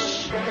pepper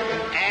us,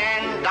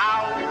 and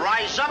I'll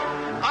rise up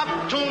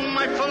to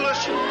my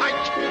fullest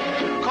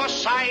height,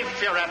 'cause I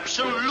fear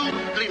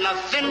absolutely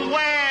nothing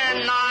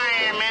when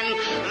I'm in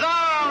the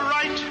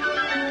right.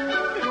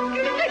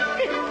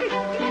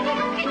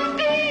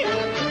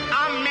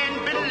 A man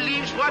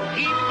believes what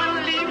he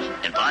believes,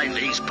 and by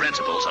these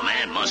principles a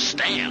man must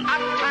stand. A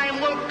time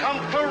will come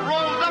for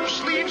rolled up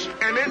sleeves,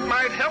 and it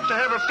might help to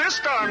have a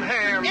fist on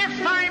hand.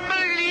 If I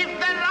believe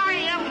that I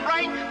am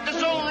right,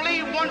 there's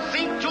only one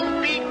thing to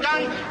be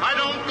done. I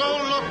don't go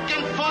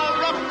looking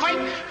for a fight,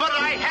 but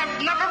I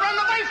have never run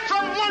away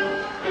from one.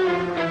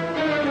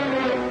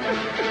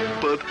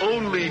 But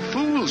only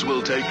fools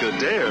will take a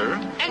dare.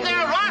 And there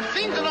are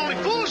things that only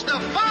fools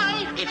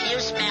defy. If you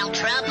smell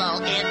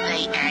trouble in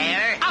the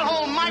air, I'll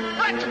hold my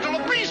breath until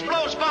a breeze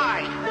blows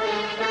by.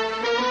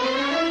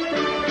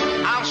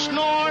 I'll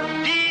snore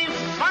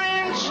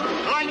defiance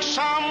like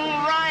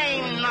some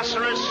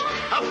rhinoceros,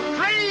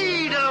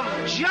 afraid of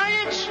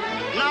giants.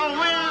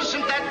 Now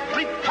isn't that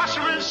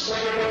preposterous?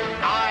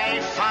 I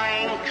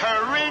find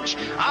courage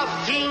a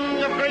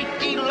thing of great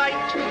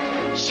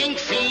delight. Sing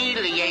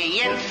Feely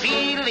and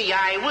Feely,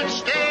 I with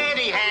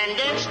steady hand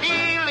and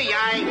steely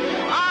eye.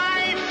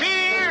 I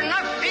fear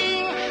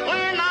nothing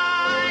when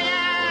I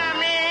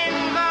am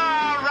in the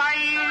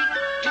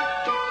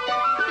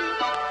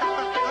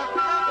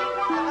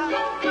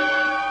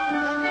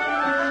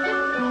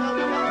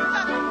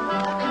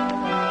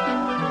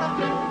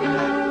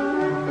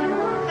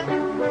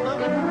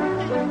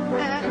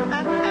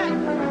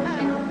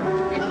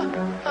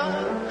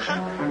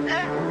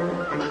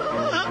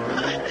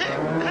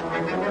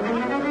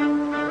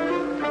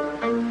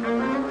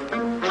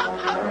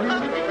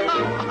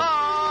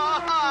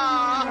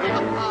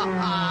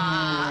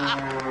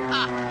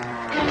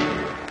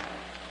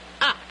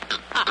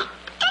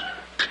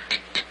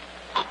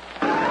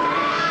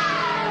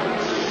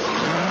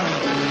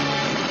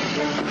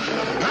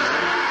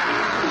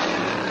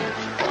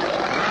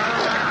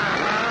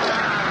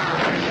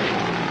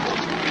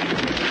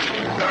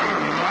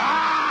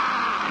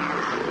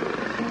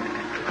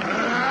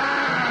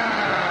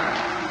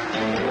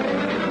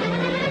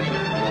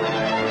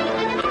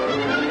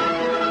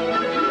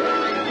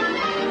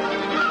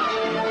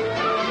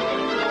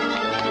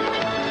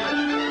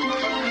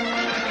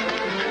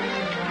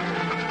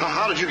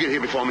How did you get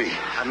here before me?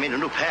 I made a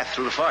new path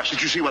through the forest.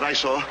 Did you see what I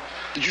saw?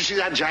 Did you see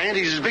that giant?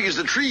 He's as big as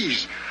the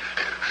trees.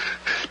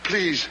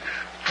 Please,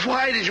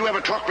 why did you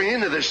ever talk me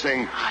into this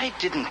thing? I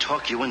didn't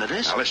talk you into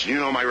this. Now, listen, you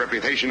know my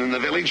reputation in the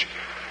village.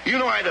 You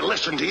know I'd have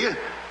listened to you.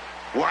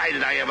 Why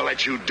did I ever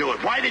let you do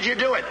it? Why did you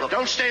do it? Look,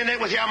 don't stand there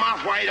with your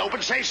mouth wide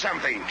open. Say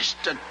something.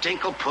 Mr.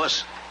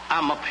 Dinklepuss,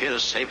 I'm up here to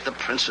save the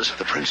princess.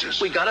 The princess?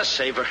 We gotta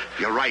save her.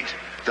 You're right.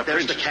 There's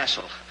princess. the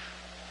castle.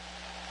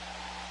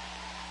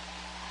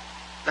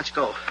 Let's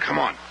go. Come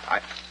on.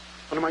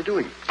 What am I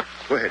doing?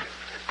 Go ahead.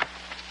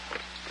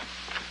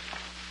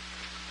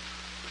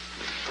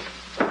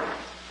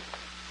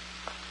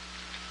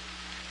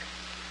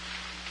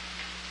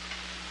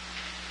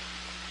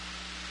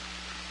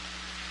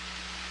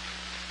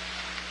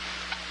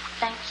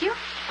 Thank you.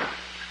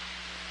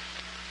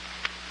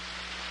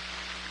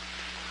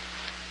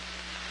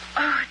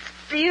 Oh, it's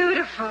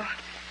beautiful.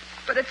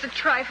 But it's a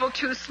trifle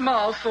too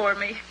small for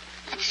me.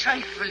 A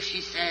trifle,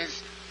 she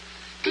says.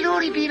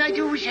 Glory be, and I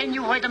do wish I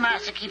knew why the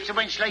master keeps a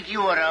wench like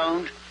you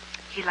around.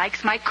 He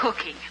likes my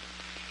cooking.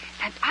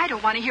 And I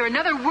don't want to hear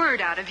another word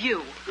out of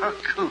you. Her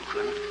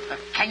cooking?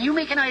 Can you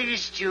make an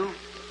Irish stew?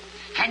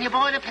 Can you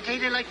boil a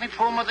potato like my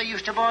poor mother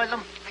used to boil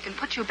them? I can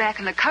put you back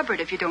in the cupboard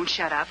if you don't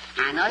shut up.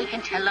 And I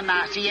can tell the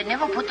master you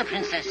never put the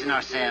princess in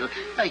her cell,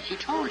 like he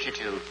told you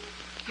to.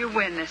 You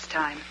win this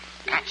time.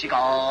 Patrick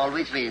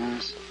always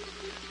wins.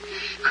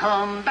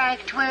 Come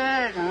back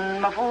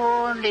twirling, my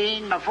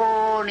phone-line, my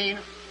phone-line.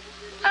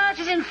 Ah, it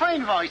is in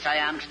fine voice I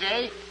am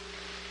today.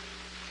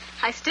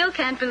 I still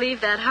can't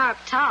believe that harp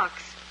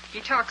talks. He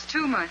talks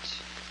too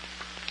much.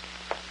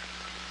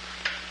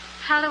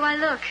 How do I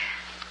look?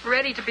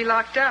 Ready to be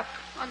locked up.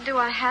 Or do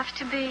I have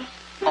to be?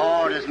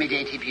 Orders, me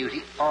dainty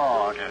beauty,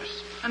 orders.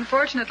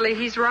 Unfortunately,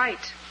 he's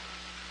right.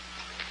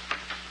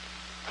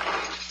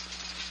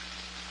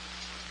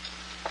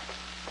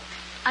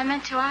 I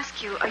meant to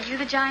ask you, are you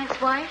the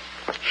giant's wife?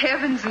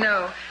 Heavens,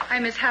 no.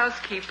 I'm his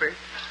housekeeper.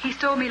 He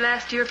stole me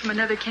last year from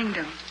another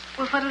kingdom.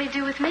 Well, what'll he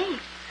do with me?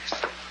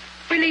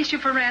 Release you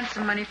for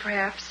ransom money,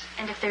 perhaps.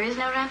 And if there is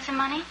no ransom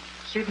money?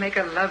 You'd make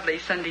a lovely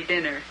Sunday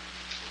dinner.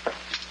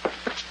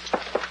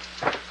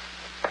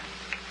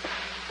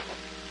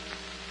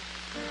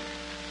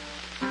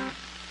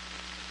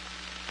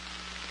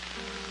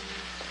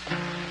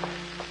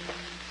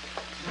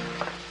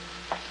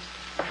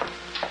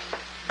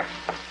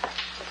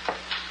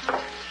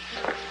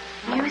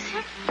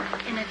 Music?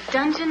 In a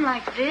dungeon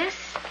like this?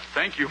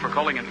 Thank you for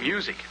calling it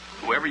music,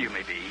 whoever you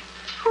may be.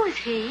 Who is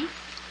he?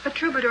 A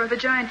troubadour the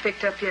giant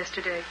picked up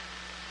yesterday.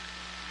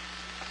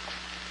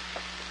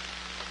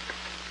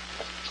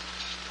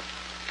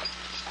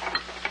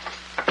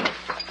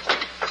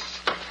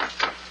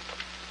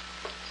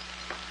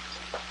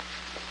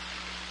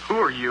 Who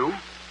are you?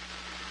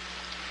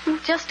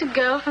 Just a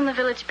girl from the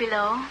village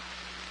below.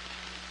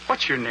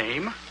 What's your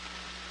name?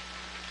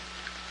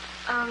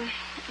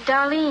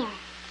 Darlene.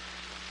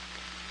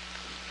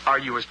 Are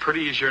you as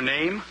pretty as your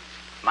name?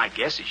 My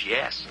guess is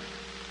yes.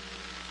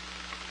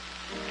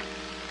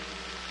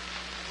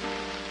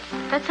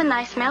 That's a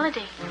nice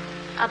melody.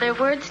 Are there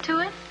words to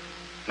it?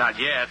 Not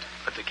yet,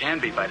 but there can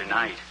be by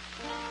tonight.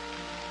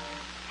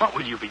 What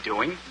will you be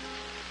doing?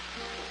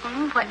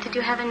 What did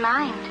you have in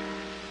mind?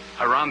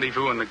 A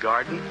rendezvous in the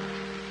garden?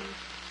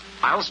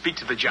 I'll speak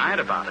to the giant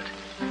about it.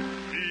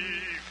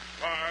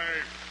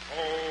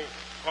 E-5-O,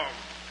 come.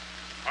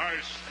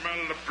 I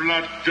smell the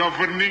blood of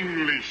an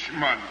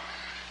Englishman.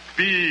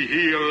 Be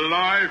he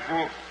alive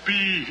or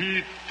be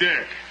he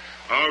dead,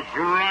 I'll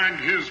grind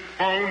his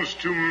bones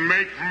to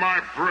make my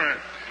bread.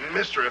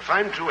 Mister, if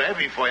I'm too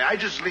heavy for you, I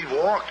just leave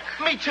walk.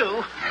 Me too.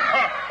 Open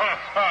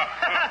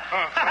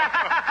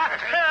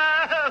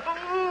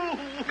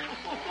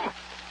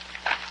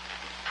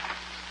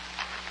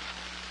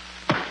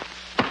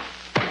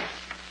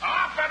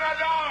the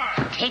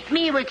door! Take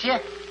me with you.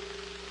 Open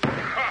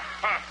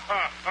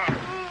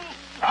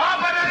the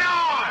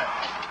door!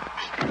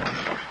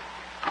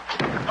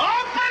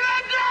 Open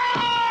the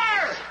door!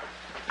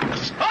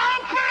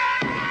 Open!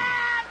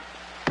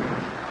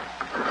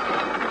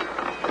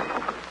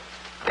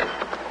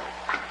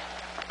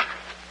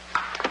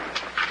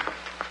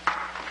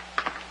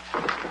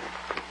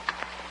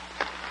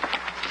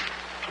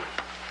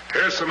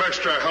 Here's some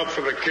extra help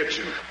for the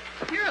kitchen.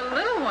 You're a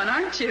little one,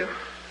 aren't you?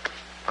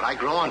 But I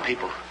grow on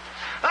people.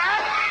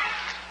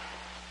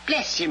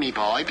 Bless you, me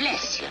boy,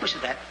 bless you. Who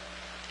said that?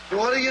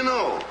 What do you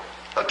know?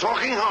 A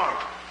talking harp.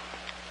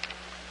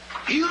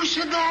 You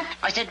said that?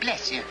 I said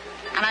bless you.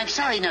 And I'm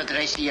sorry now that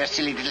I see your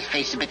silly little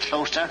face a bit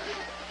closer.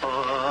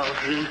 Oh,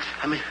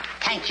 I mean...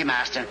 Thank you,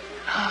 master.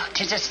 Oh,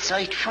 'tis a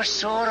sight for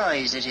sore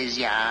eyes, it is,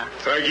 yeah.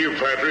 Thank you,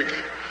 Patrick.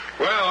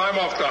 Well, I'm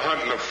off to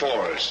hunt in the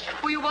forest.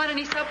 Will you want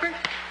any supper?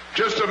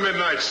 Just a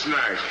midnight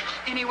snack.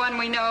 Anyone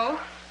we know?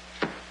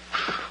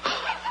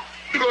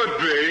 Could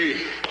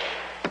be.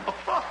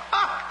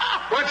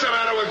 What's the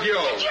matter with you?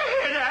 Did you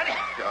hear that?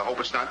 I hope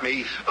it's not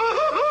me.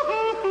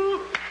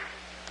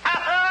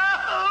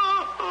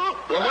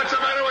 Well, what's the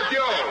matter with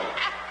you?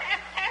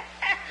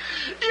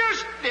 You're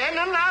standing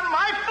on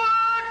my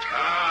foot.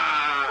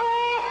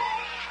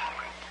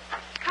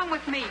 Come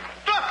with me.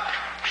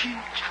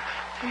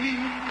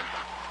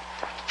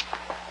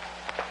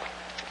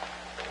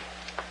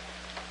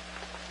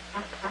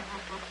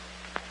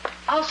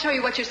 I'll show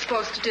you what you're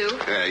supposed to do.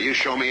 Yeah, you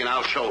show me and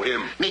I'll show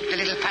him. Make the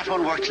little fat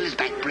one work till his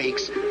back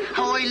breaks.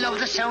 Oh, I love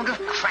the sound of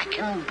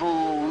cracking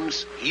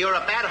bones. You're a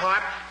bad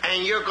harp,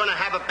 and you're going to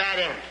have a bad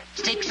end.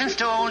 Sticks and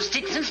stones,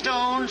 sticks and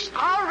stones.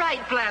 All right,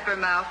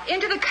 Blabbermouth.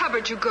 Into the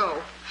cupboard you go.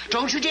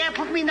 Don't you dare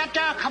put me in that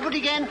dark cupboard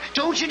again.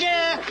 Don't you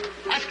dare.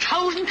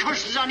 1,000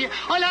 curses on you.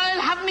 Well, I'll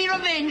have me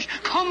revenge.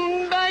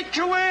 Come back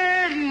to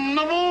where in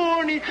the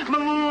morning,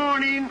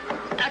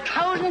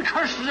 1,000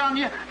 curses on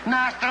you,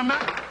 Master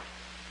Man.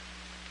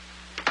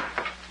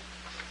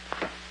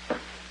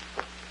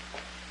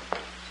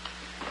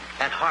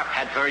 That harp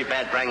had very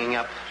bad bringing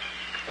up.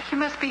 You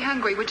must be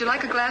hungry. Would you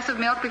like a glass of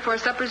milk before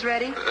supper's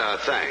ready?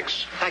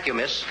 Thanks. Thank you,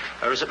 miss.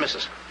 Or is it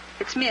Mrs.?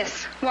 It's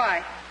Miss.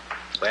 Why?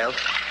 Well,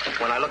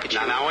 when I look at you...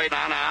 Now, wait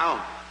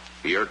now.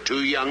 You're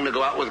too young to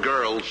go out with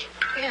girls.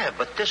 Yeah,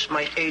 but this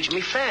might age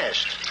me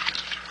fast.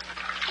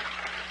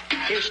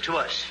 Here's to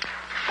us.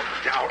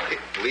 Now,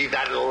 leave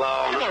that alone.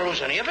 I don't want to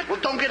lose any of it. Well,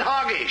 don't get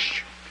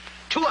hoggish.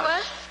 To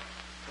us.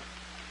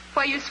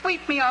 Why, you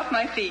sweep me off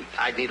my feet.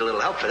 I'd need a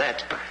little help for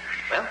that.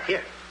 Well,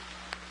 here.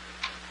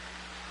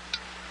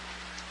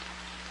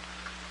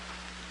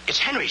 It's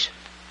Henry's.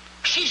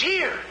 She's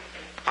here.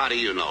 How do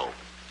you know?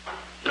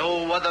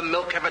 No other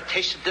milk ever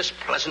tasted this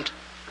pleasant.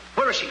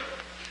 Where is she?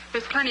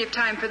 There's plenty of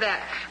time for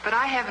that. But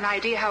I have an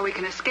idea how we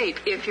can escape,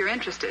 if you're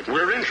interested.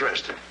 We're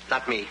interested.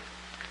 Not me.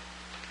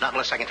 Not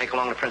unless I can take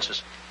along the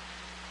princess.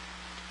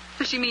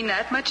 Does she mean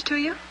that much to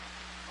you?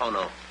 Oh,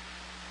 no.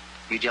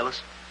 You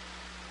jealous?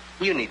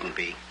 You needn't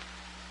be.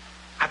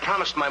 I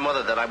promised my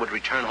mother that I would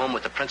return home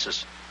with the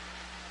princess.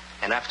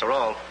 And after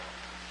all,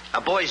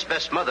 a boy's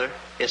best mother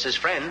is his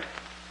friend.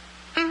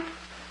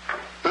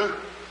 Huh?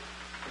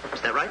 Is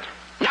that right?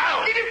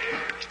 No!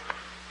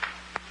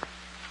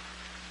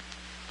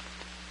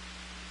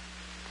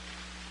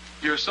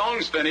 Your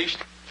song's finished.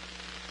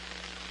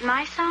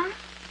 My song?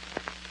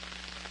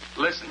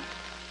 Listen.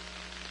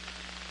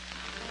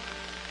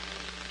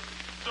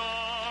 Darling,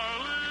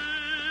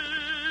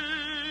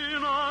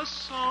 a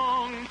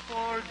song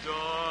for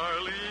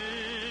darling.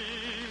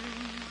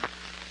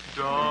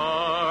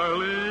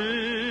 Darling,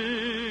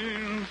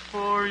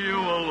 for you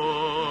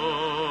alone.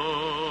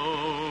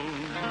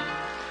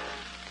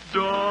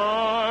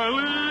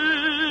 Darling,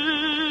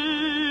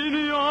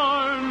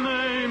 your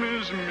name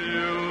is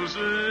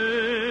music.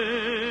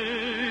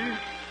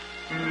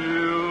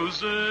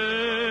 Music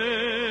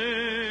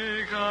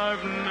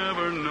I've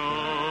never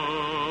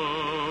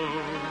known.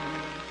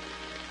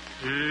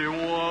 He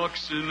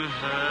walks in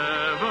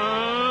heaven,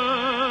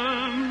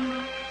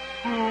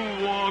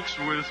 who walks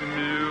with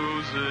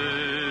music.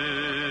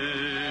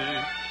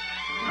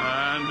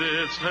 And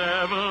it's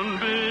heaven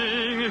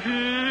being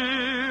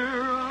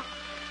here,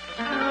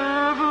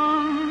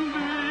 heaven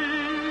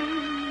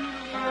being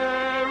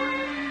very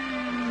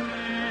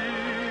near.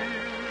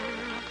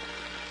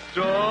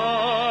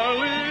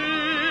 Darling,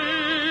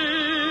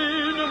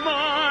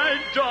 my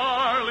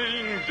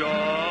darling,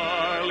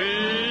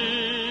 darling,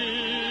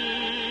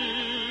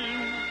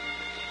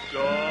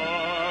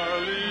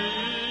 darling,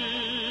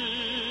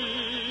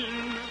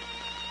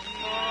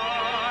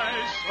 my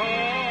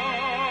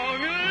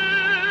song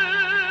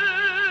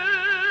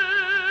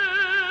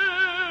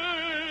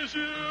is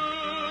you.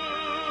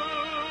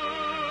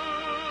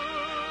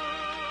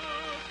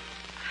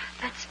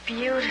 That's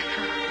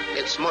beautiful.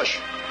 It's mush.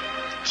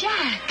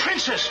 Jack.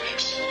 Princess!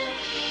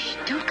 Shh.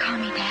 Don't call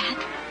me that.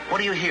 What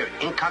do you hear?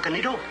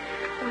 Incognito?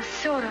 Well,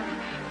 sort of.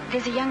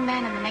 There's a young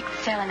man in the next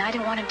cell, and I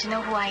don't want him to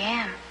know who I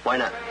am. Why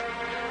not?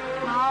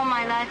 All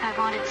my life I've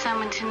wanted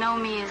someone to know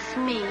me as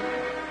me,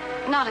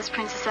 not as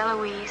Princess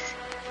Eloise.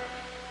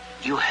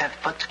 You have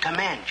but to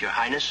command, Your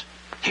Highness.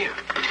 Here,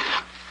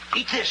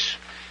 eat this.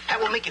 That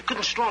will make you good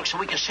and strong so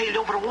we can sail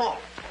over the wall.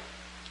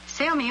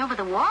 Sail me over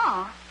the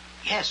wall?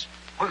 Yes,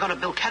 we're going to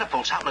build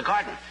catapults out in the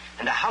garden.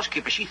 And the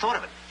housekeeper, she thought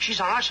of it.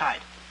 She's on our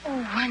side.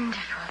 Oh,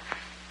 wonderful.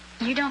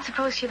 You don't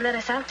suppose she'd let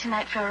us out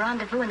tonight for a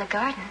rendezvous in the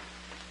garden?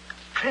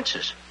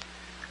 Princess,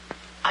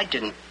 I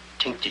didn't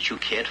think that you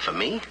cared for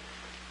me.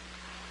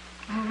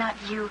 Not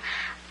you.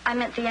 I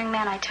meant the young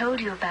man I told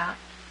you about.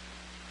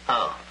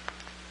 Oh.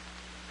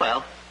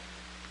 Well,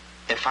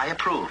 if I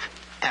approve,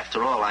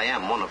 after all, I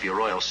am one of your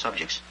royal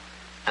subjects.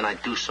 And I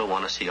do so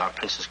want to see our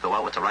princess go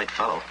out with the right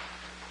fellow.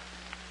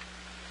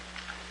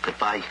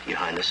 Goodbye, Your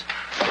Highness.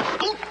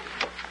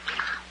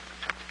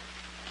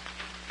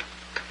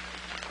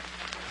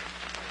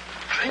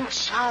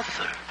 Prince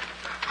Arthur,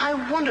 I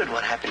wondered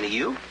what happened to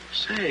you.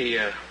 Say,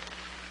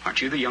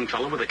 aren't you the young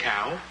fellow with the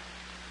cow?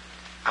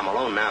 I'm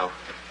alone now.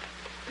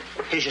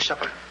 Here's your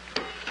supper.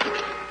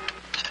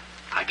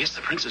 I guess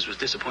the princess was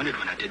disappointed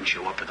when I didn't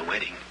show up for the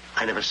wedding.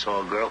 I never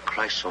saw a girl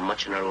cry so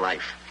much in her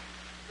life.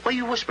 What are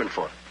you whispering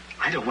for?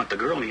 I don't want the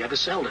girl in the other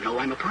cell to know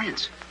I'm a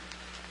prince.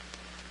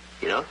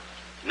 You know?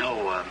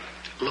 No,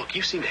 look,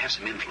 you seem to have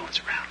some influence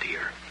around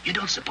here. You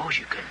don't suppose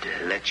you could...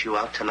 Let you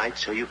out tonight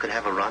so you could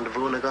have a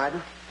rendezvous in the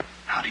garden?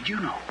 How did you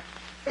know?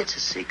 It's a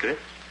secret.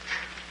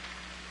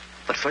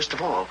 But first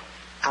of all,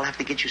 I'll have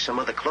to get you some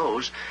other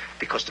clothes,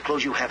 because the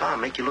clothes you have on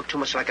make you look too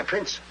much like a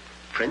prince.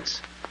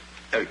 Prince,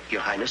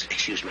 Your Highness,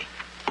 excuse me.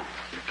 Oh,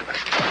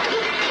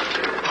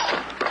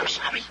 I'm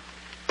sorry.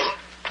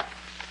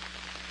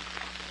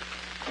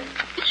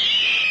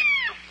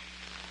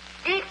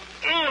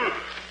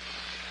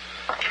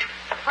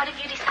 What have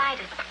you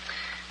decided?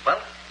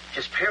 Well,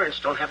 his parents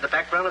don't have the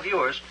background of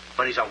yours,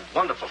 but he's a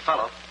wonderful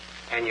fellow,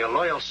 and your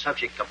loyal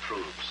subject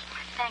approves.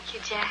 Thank you,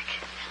 Jack.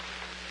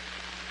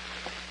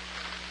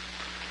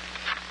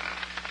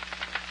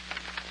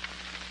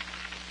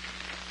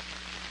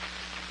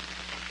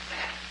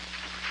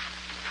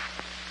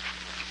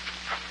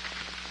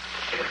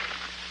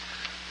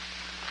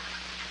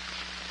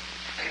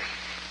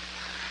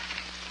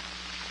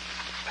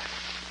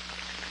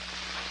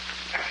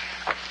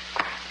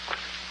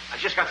 I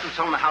just got through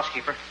telling the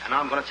housekeeper, and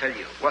now I'm going to tell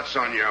you. What's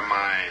on your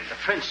mind? The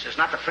prince is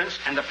not the prince,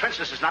 and the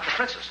princess is not the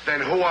princess.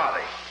 Then who are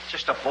they?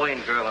 Just a boy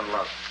and girl in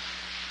love.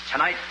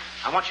 Tonight,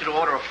 I want you to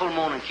order a full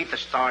moon and keep the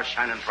stars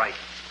shining bright.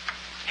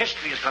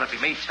 History is going to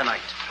be made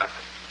tonight.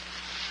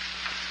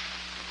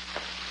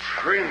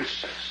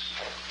 Princess.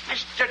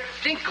 Mr.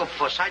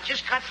 Dinklepuss, I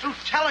just got through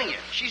telling you.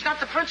 She's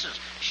not the princess.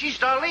 She's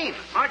Darlene,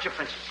 larger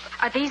princess.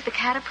 Are these the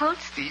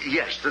catapults?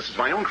 Yes, this is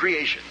my own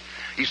creation.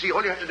 You see,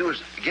 all you have to do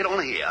is get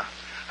on here.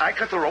 I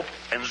cut the rope,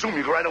 and zoom,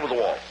 you go right over the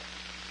wall.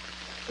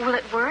 Will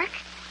it work?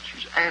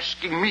 She's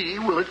asking me,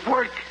 will it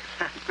work?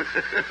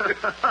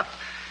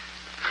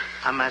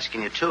 I'm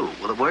asking you, too.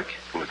 Will it work?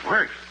 Will it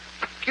work?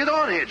 Get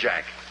on here,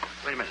 Jack.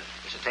 Wait a minute.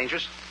 Is it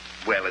dangerous?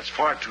 Well, it's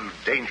far too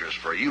dangerous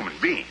for a human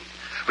being.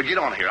 But get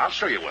on here. I'll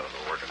show you whether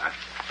it'll work or not.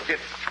 Okay.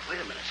 Wait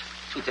a minute.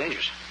 Too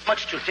dangerous.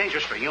 Much too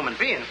dangerous for a human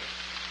being.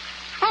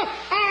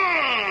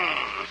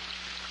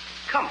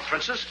 Come,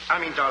 princess. I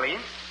mean,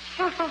 Darlene.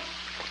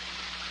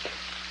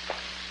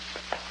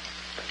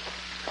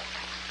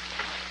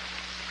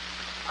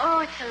 Oh,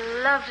 it's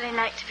a lovely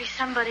night to be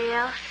somebody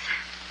else.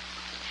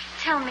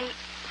 Tell me,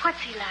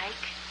 what's he like?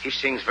 He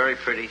sings very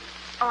pretty.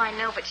 Oh, I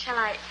know, but shall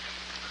I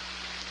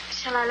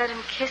let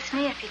him kiss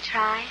me if he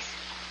tries?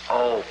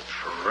 Oh,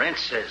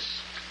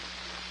 princess.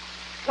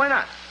 Why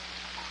not?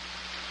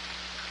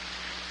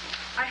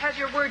 I have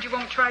your word you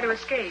won't try to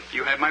escape.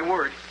 You have my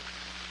word.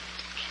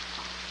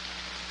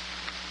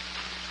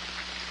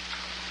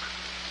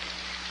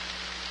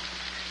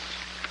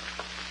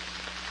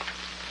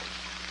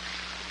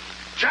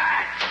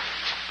 Jack!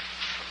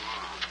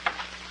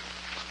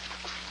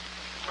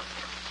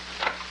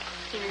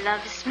 He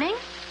loves me.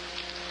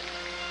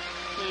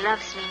 He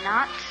loves me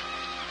not.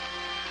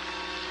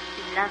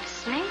 He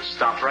loves me.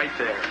 Stop right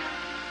there.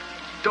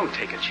 Don't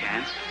take a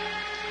chance.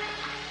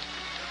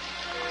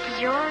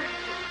 You're...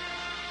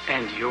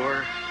 And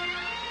you're...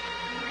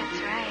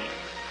 That's right.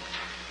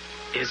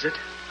 Is it?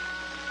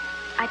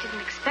 I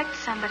didn't expect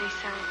somebody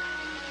so...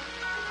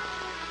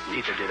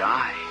 Neither did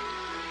I.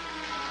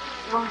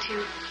 Won't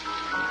you...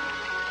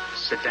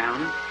 Sit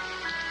down.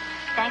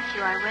 Thank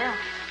you, I will.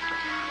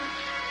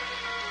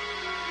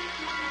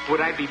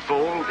 Would I be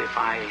bold if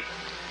I...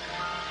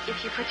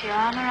 If you put your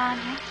arm around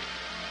me?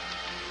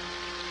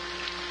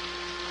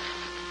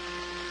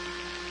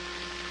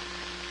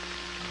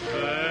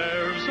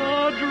 There's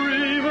a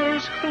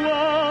dreamer's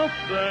cloth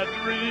that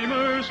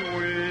dreamers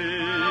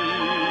weave,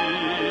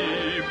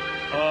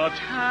 a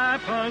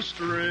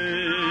tapestry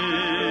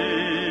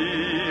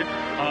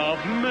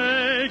of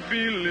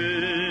make-believe,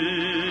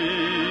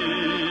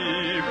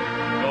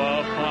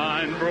 the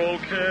fine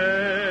brocade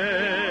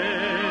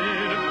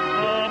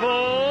of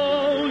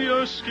all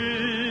your schemes,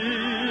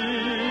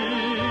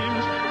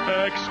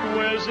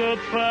 exquisite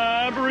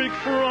fabric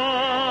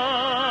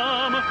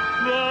from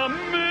the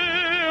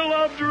mill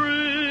of dreams.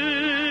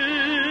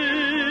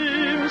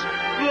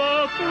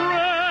 The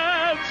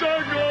threads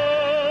are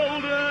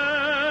golden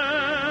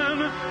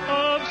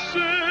of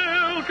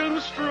silken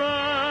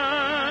strands,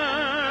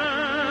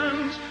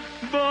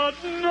 but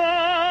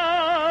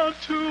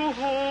not to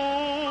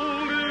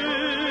hold in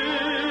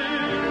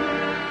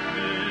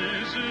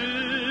these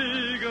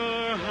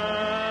eager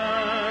hands.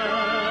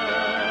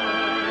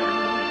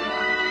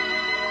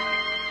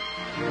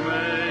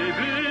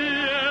 Maybe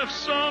if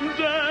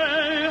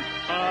someday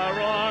our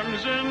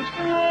arms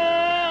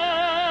entwine,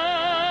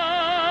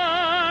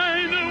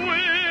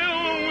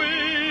 we'll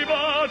weave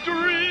a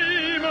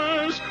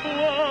dreamer's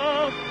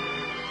cloth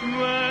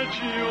that's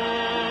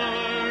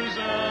yours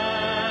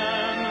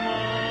and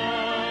mine.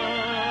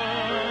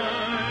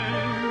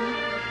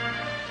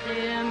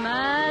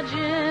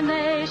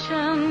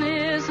 Imagination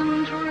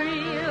isn't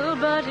real,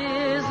 but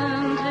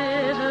isn't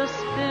it a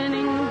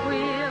spinning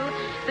wheel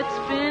that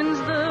spins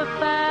the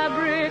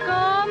fabric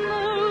on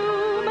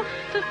loom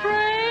to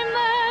frame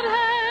that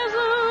has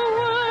a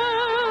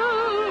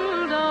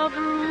world of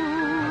room?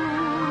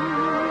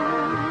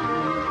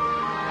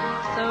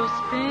 So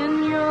spin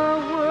your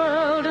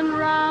world and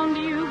round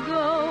you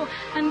go,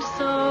 and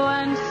sew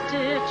and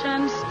stitch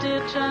and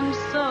stitch and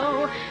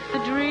sew. The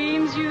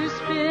dreams you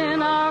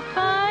spin are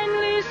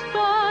finely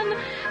spun,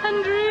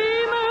 and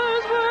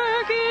dreamers'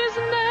 work is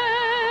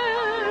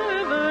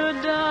never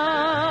done.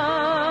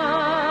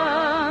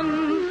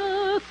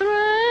 The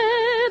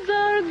threads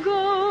are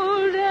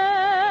golden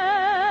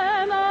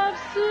of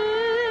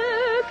silk.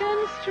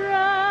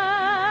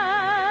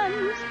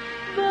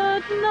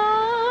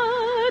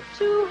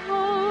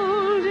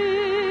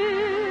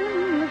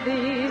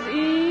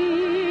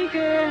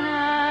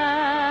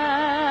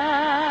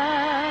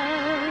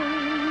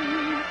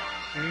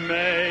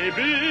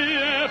 maybe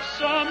if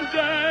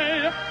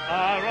someday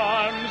our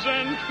arms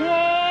entwine,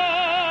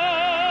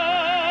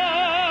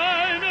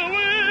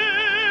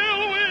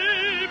 we'll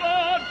weave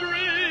a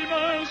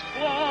dreamer's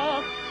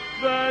cloth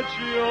that's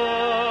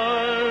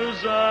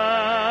yours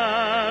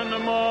and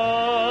mine.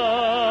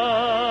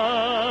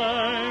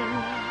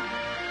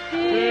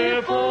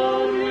 If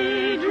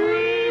only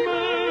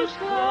dreamer's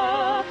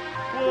cloth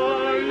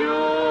were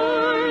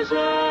yours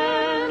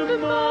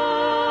and mine.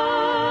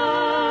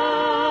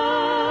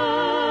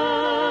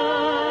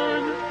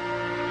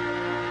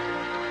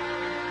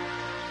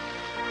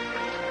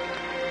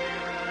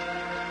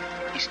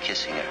 He's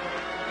kissing her.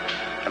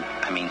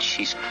 I mean,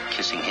 she's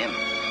kissing him.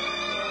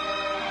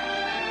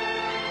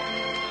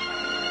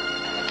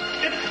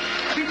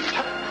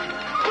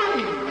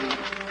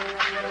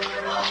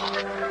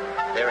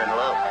 They're in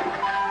love.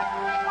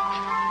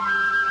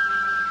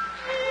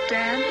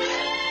 Dance?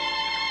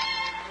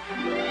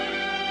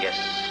 Yes.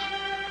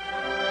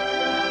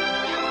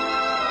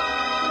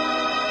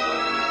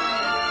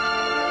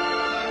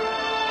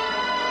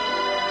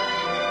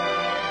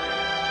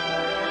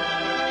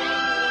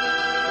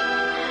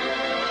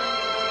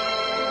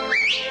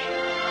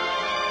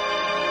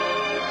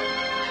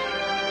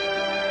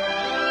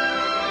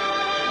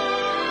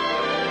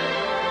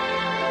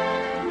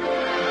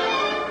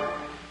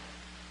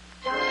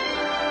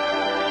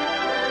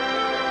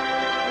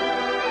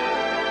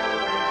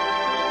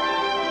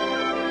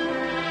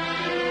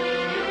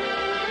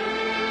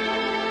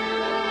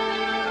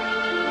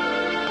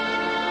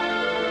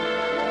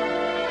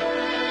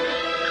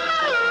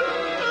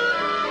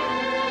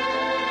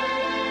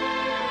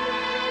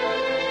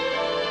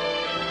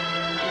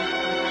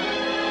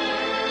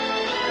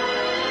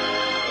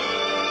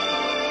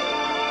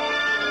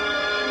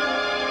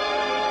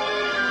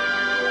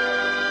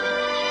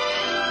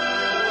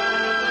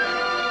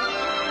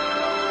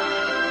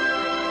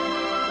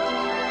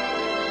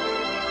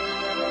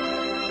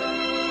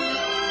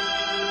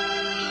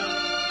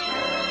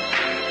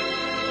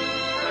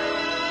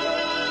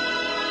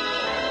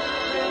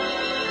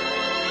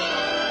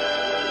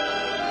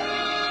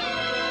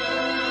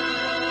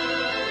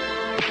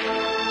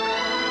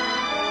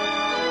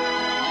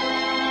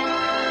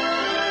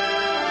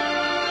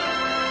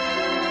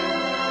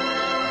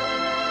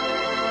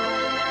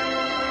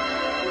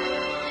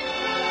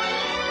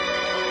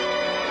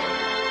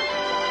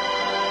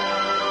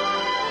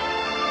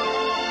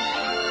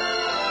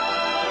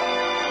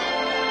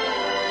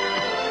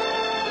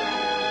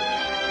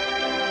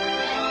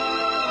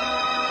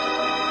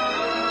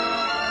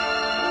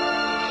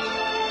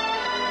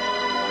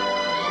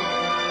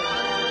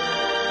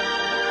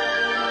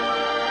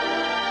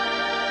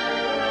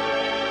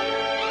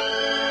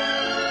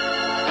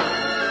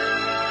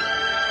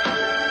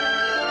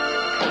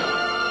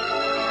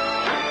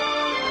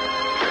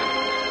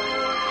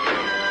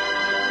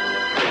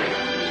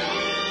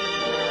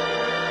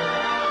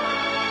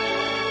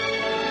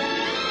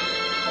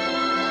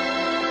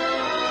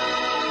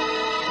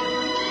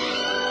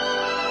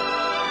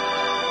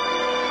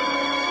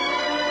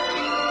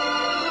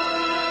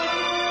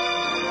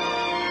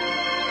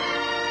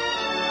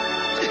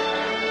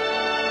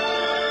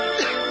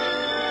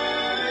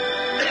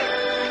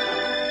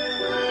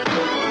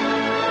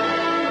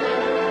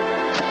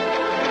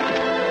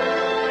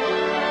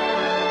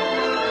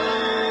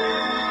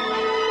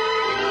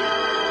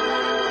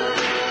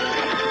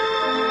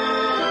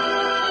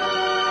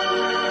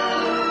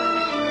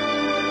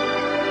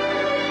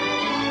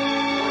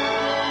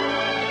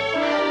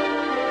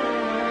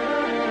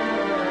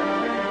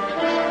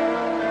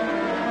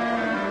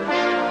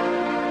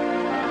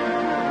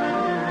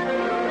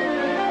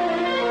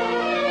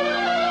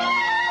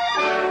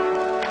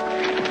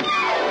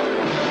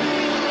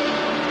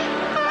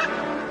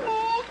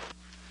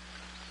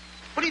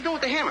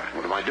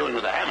 What am I doing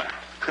with a hammer?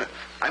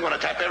 I'm going to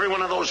tap every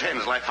one of those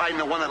hens till I find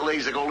the one that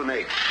lays the golden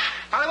egg.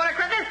 Hollywood a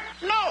cricket?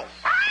 No.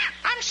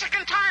 I'm sick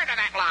and tired of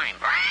that line.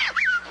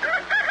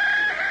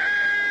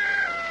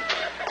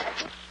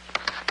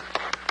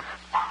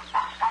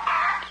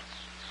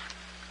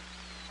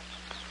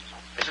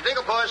 Mr.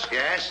 Dinklepuss?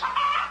 Yes?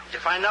 Did you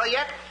find out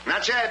yet?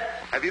 Not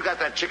yet. Have you got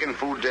that chicken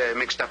food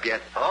mixed up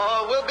yet?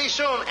 Oh, we'll be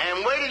soon.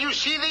 And where did you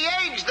see the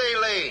eggs they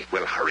lay?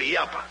 Well, hurry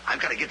up. I've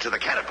got to get to the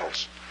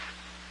catapults.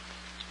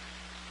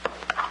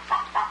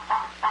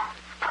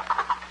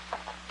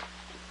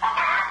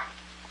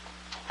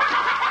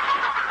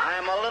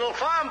 I'm a little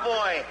farm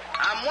boy.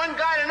 I'm one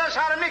guy that knows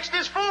how to mix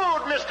this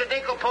food, Mr.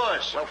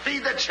 Dinklepuss. Well,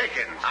 feed the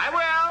chickens. I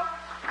will.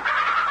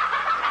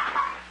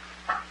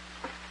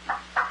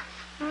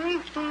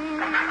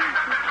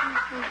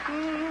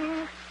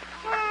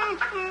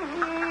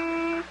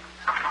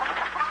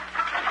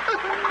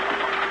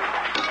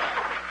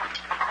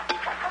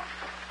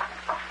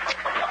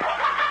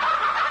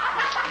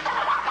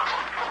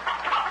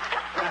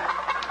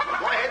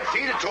 Go ahead,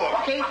 feed it to them.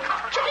 Okay.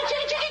 Chicky,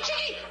 chicky, chicky,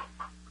 chicky.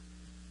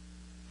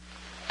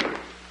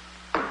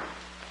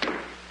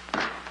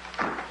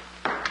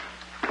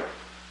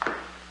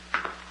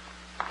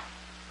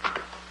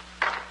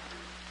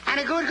 And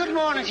a good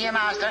morning to you,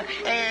 Master.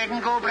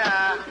 And go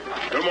bra.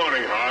 Good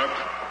morning, Hart.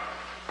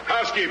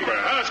 Housekeeper.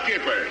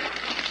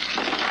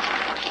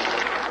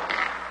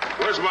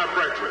 Where's my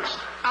breakfast?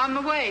 On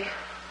the way.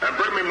 And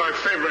bring me my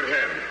favorite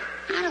hen.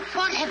 And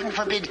what, heaven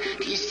forbid,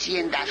 do you see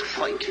in that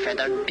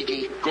white-feathered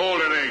biggie?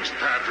 Golden eggs,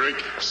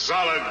 Patrick.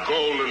 Solid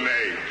golden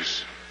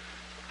eggs.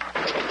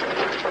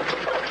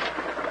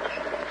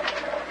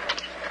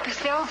 The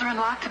cells are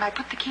unlocked and I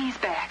put the keys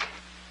back.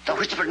 The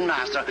whispering,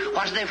 Master.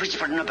 What are they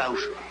whispering about?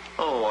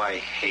 Oh, I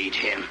hate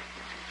him.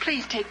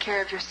 Please take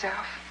care of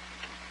yourself.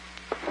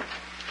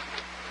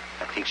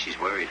 I think she's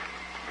worried.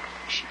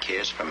 She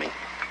cares for me.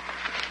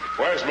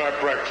 Where's my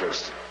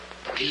breakfast?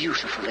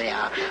 Beautiful they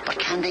are, but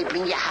can they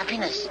bring you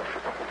happiness?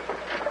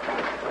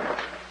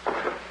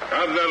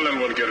 How did that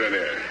little one get in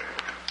here?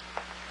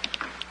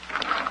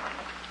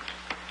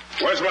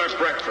 Where's my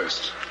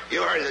breakfast?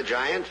 You heard the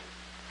giant.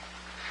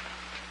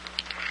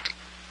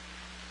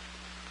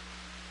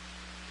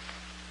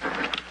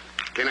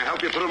 Can I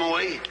help you put him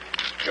away?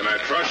 Can I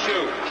trust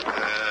you?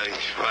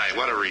 Why,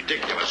 what a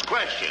ridiculous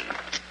question.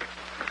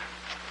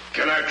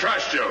 Can I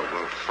trust you?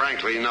 Well,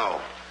 frankly, no.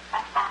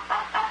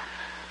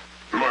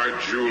 My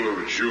jewel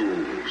of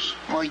jewels.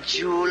 My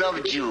jewel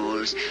of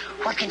jewels.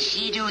 What can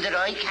she do that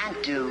I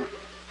can't do?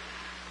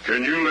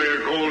 Can you lay a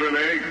golden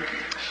egg?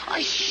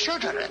 I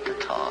shudder at the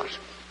thought.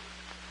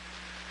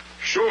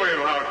 Show him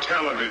how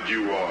talented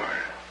you are.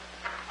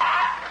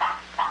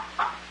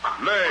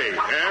 Lay,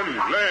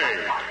 hen,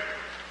 lay.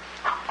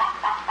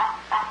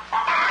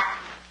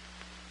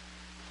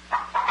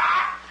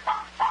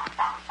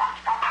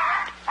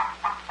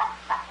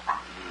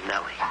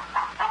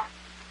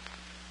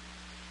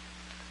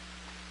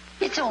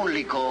 It's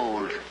only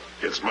gold.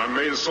 It's my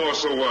main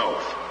source of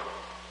wealth.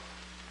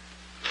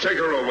 Take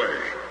her away.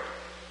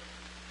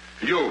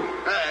 You.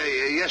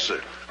 Yes,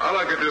 sir. I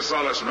like a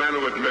dishonest man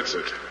who admits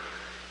it.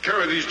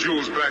 Carry these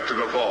jewels back to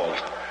the vault.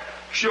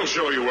 She'll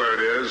show you where it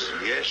is.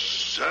 Yes,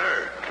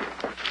 sir.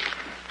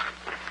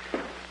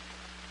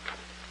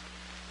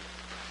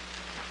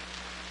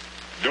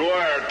 Do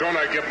I or don't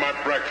I get my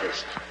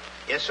breakfast?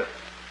 Yes, sir.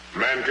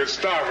 Man could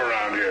starve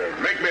around here.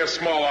 Make me a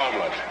small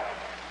omelet.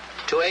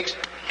 2 eggs?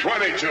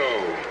 22.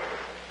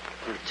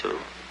 22.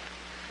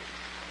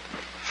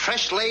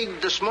 Fresh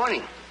laid this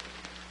morning.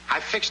 I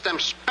fixed them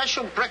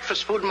special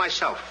breakfast food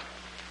myself.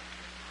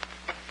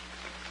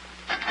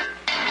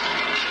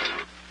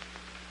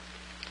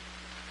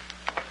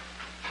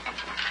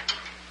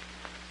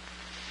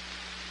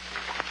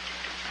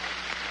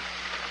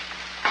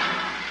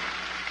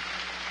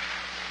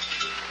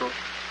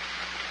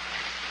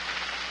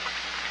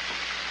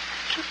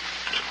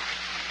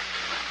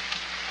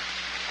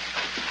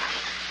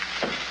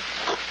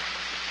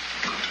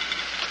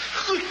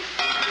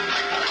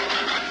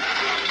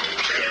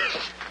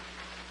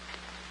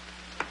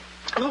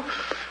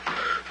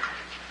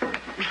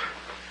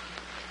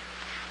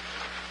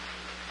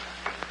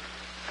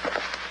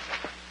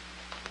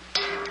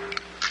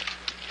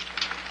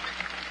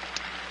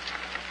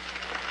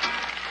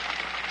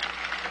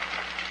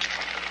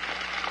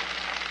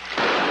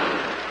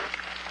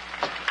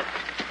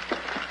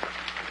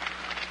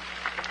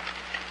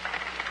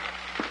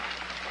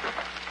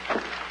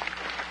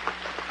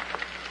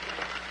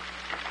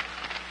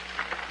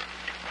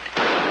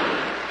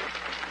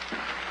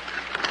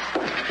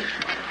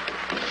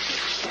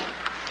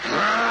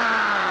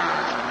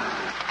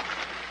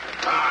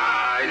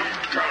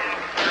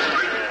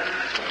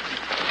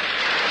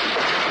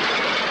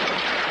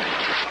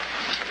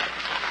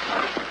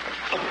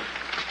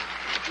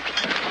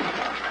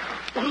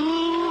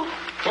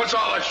 What's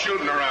all that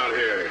shooting around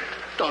here?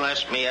 Don't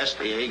ask me, ask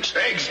the eggs.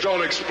 Eggs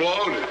don't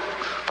explode.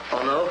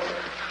 Oh, no?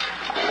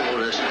 Oh,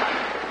 listen.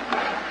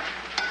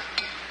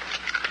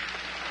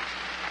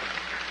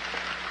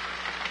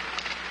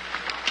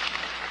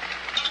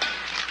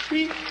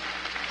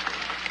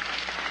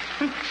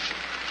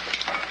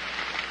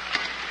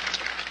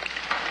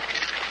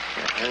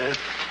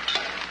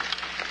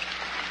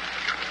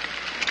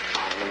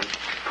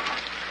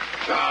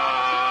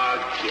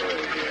 Get in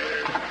here.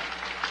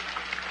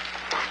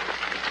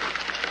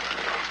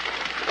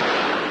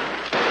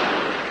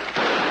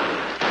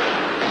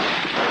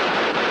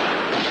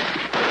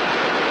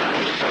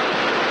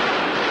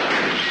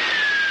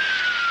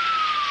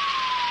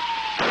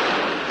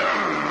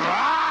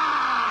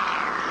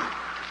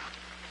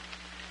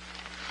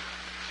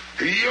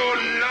 You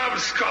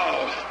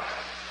numbskull!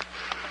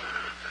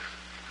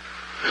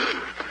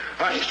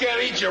 I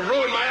can't eat you.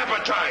 Ruin my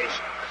appetite.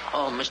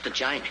 Oh, Mr.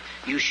 Giant,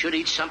 you should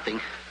eat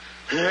something.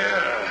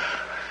 Yeah.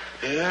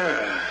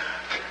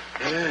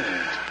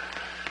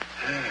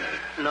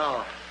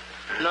 No.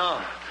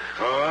 No.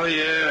 Oh,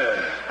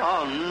 yeah.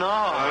 Oh,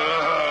 no.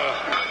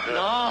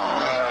 No.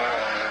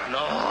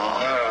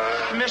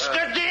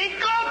 Mr.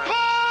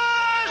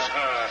 Dinkopoos!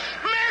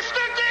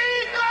 Mr.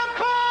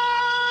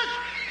 Dinkopoos!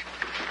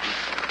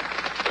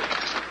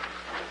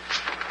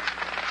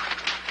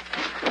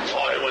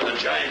 Boy, when the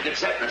giant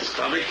gets that in his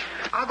stomach.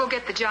 I'll go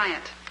get the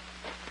giant.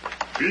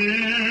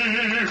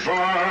 Fee-fi-fo-fum,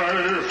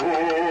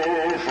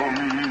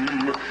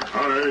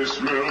 I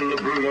smell the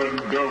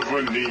blood of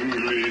an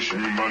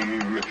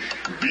Englishman.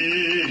 Be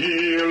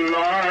he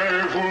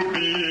alive or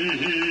be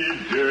he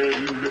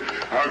dead,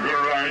 I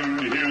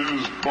grind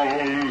his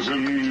bones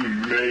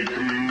and make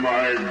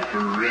my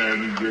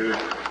bread.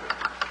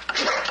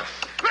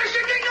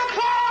 Mr.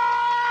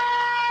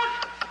 Dinkelport!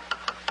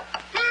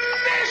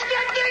 Mr.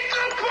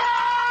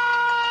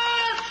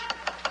 Dinkelport!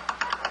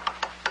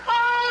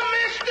 Oh,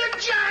 Mr.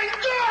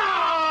 Jangle!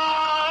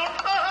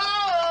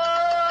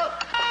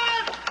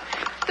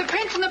 The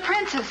prince and the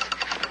princess.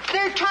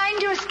 They're trying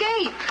to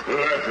escape.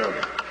 Let them.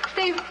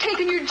 They've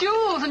taken your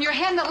jewels and your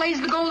hen that lays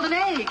the golden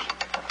egg.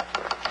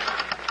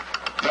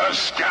 The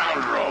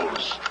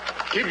scoundrels.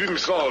 Keep him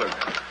solid.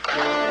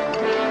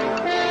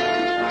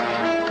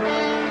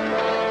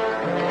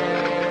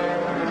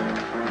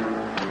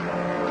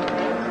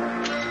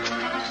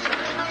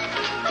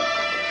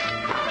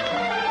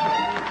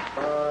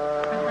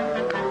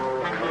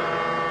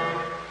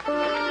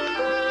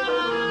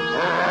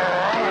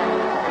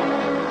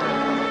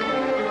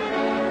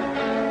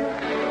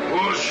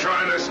 Who's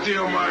trying to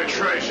steal my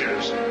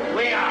treasures?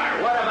 We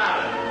are. What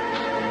about it?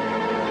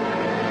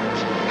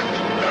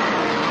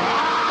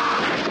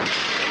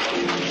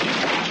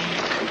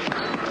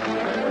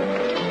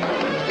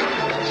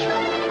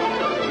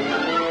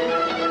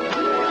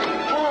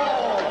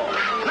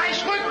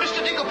 Nice work,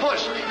 Mr.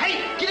 Dinkelpuss.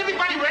 Hey, get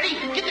everybody ready.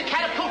 Get the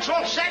catapults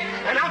all set,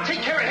 and I'll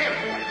take care of him.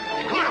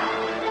 Come on.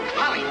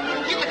 Polly,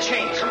 get the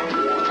chains.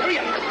 Hurry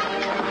up.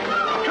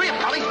 Hurry up,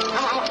 Polly.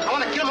 I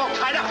want to get them all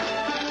tied up.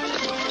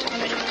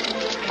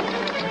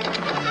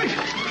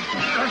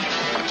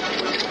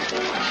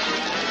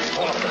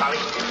 Hold up, Polly.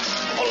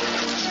 Hold up.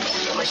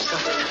 Get my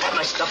stuff. Have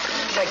my stuff.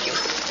 Thank you.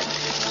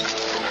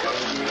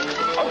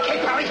 Okay,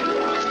 Polly.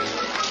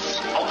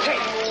 Okay.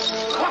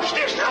 Go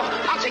upstairs now.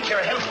 I'll take care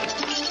of him.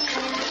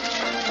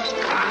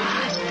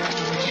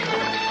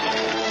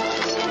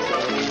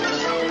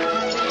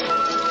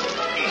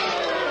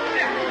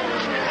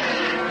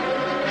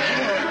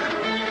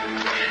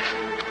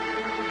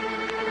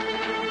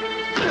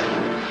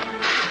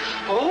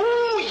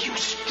 Oh, you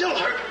still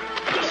hurt.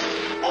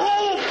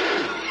 Oh!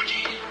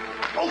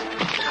 Oh!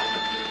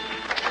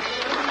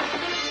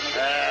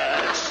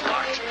 That's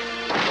locked.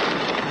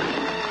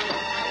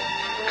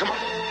 Come on.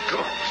 Come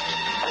on.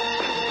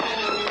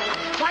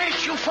 Why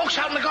aren't you folks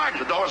out in the garden?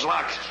 The door's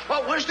locked.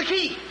 Well, where's the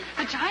key?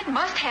 The giant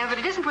must have it.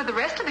 It isn't with the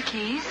rest of the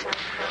keys.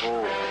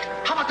 Oh.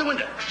 How about the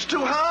window? It's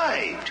too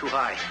high. Too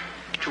high.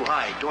 Too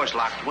high. Door's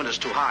locked. The window's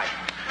too high.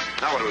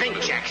 Now what do we Think,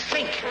 do? Jack.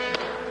 Think.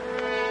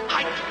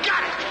 I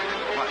got it.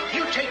 What?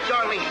 You take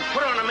Darlene.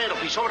 Put her on the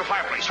mantelpiece over the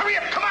fireplace. Hurry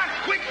up. Come on.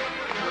 Quick.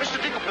 Mr.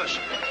 Dinkelpuss,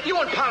 you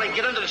and Polly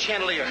get under the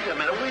chandelier. Wait a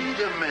minute.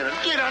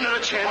 Get under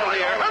the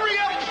chandelier. Hurry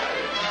up.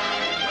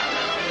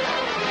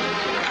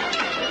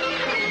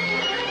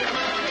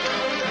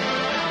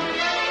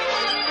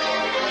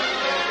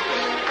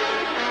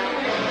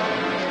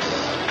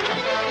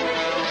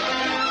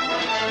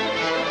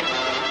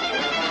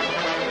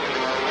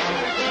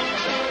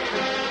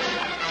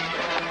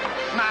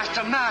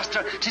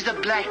 Master, 'tis a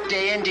black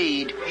day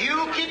indeed.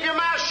 You keep your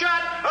mouth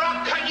shut, or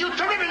I'll cut you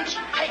to ribbons.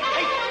 Hey,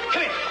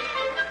 come here.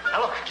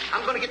 Now look,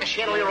 I'm going to get the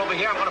chandelier over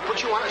here. I'm going to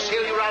put you on and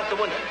sail you right out the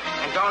window.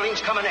 And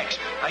Darlene's coming next.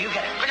 Now you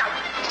get it. Look out.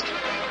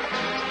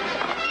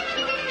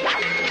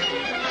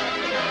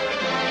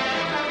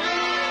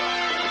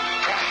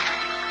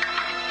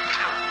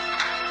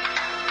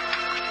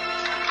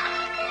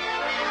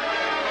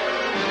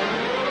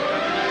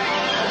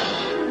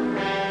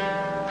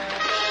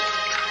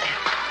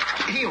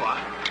 Here you are.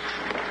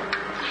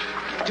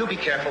 Do be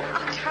careful.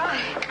 I'll try.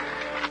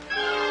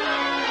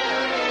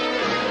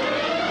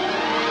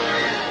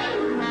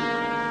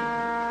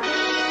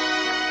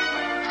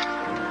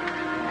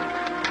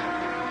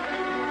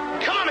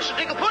 Come on, Mr.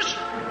 Dinkelpuss.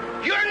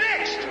 You're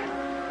next.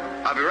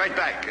 I'll be right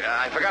back.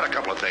 I forgot a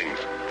couple of things.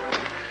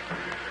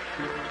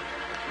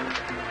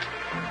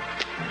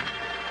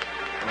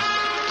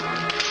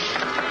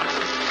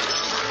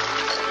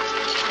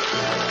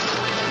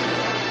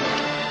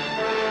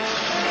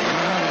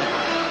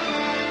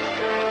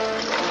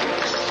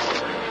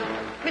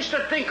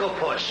 Mr.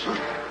 Dinkelpuss.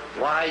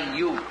 Why,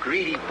 you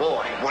greedy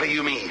boy. What do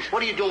you mean?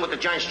 What are you doing with the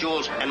giant's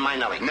jewels and my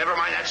Nellie? Never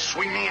mind that.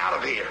 Swing me out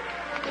of here.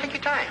 Take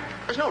your time.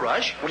 There's no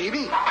rush. What do you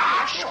mean?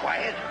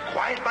 Quiet.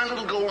 Quiet, my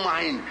little gold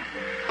mine.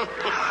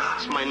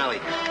 It's my Nellie.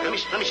 Let me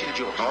see the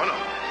jewels. Oh,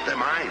 no. They're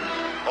mine.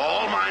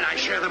 All mine. I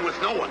share them with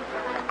no one.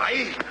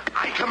 I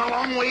come a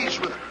long ways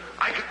with...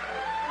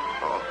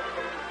 Oh.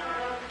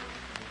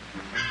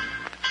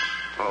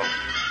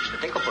 Mr.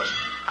 Dinkelpuss,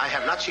 I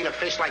have not seen a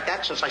face like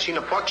that since I seen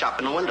a pork chop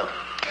in the window.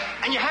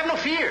 And you have no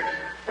fear.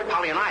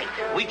 Polly and I,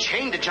 we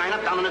chained the giant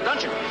up down in the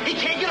dungeon. He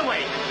can't get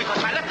away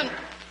because I left him...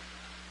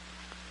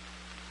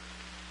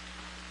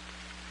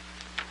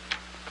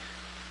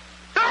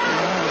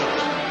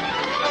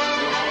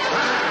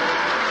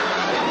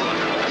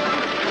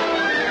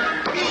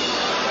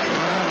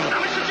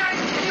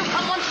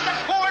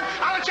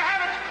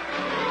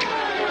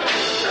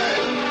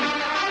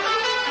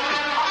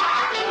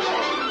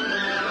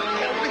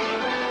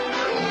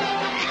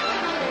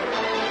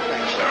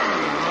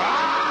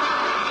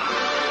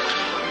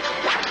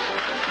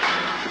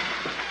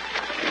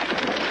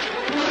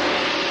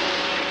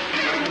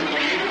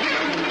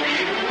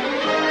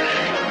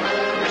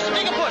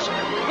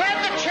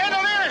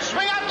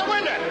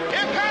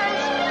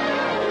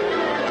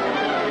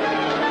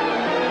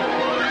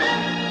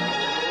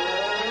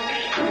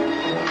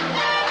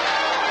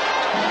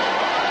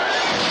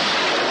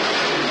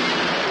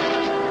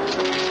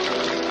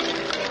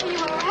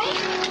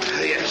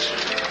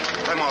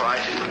 all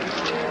right.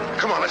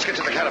 Come on, let's get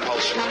to the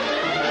catapults.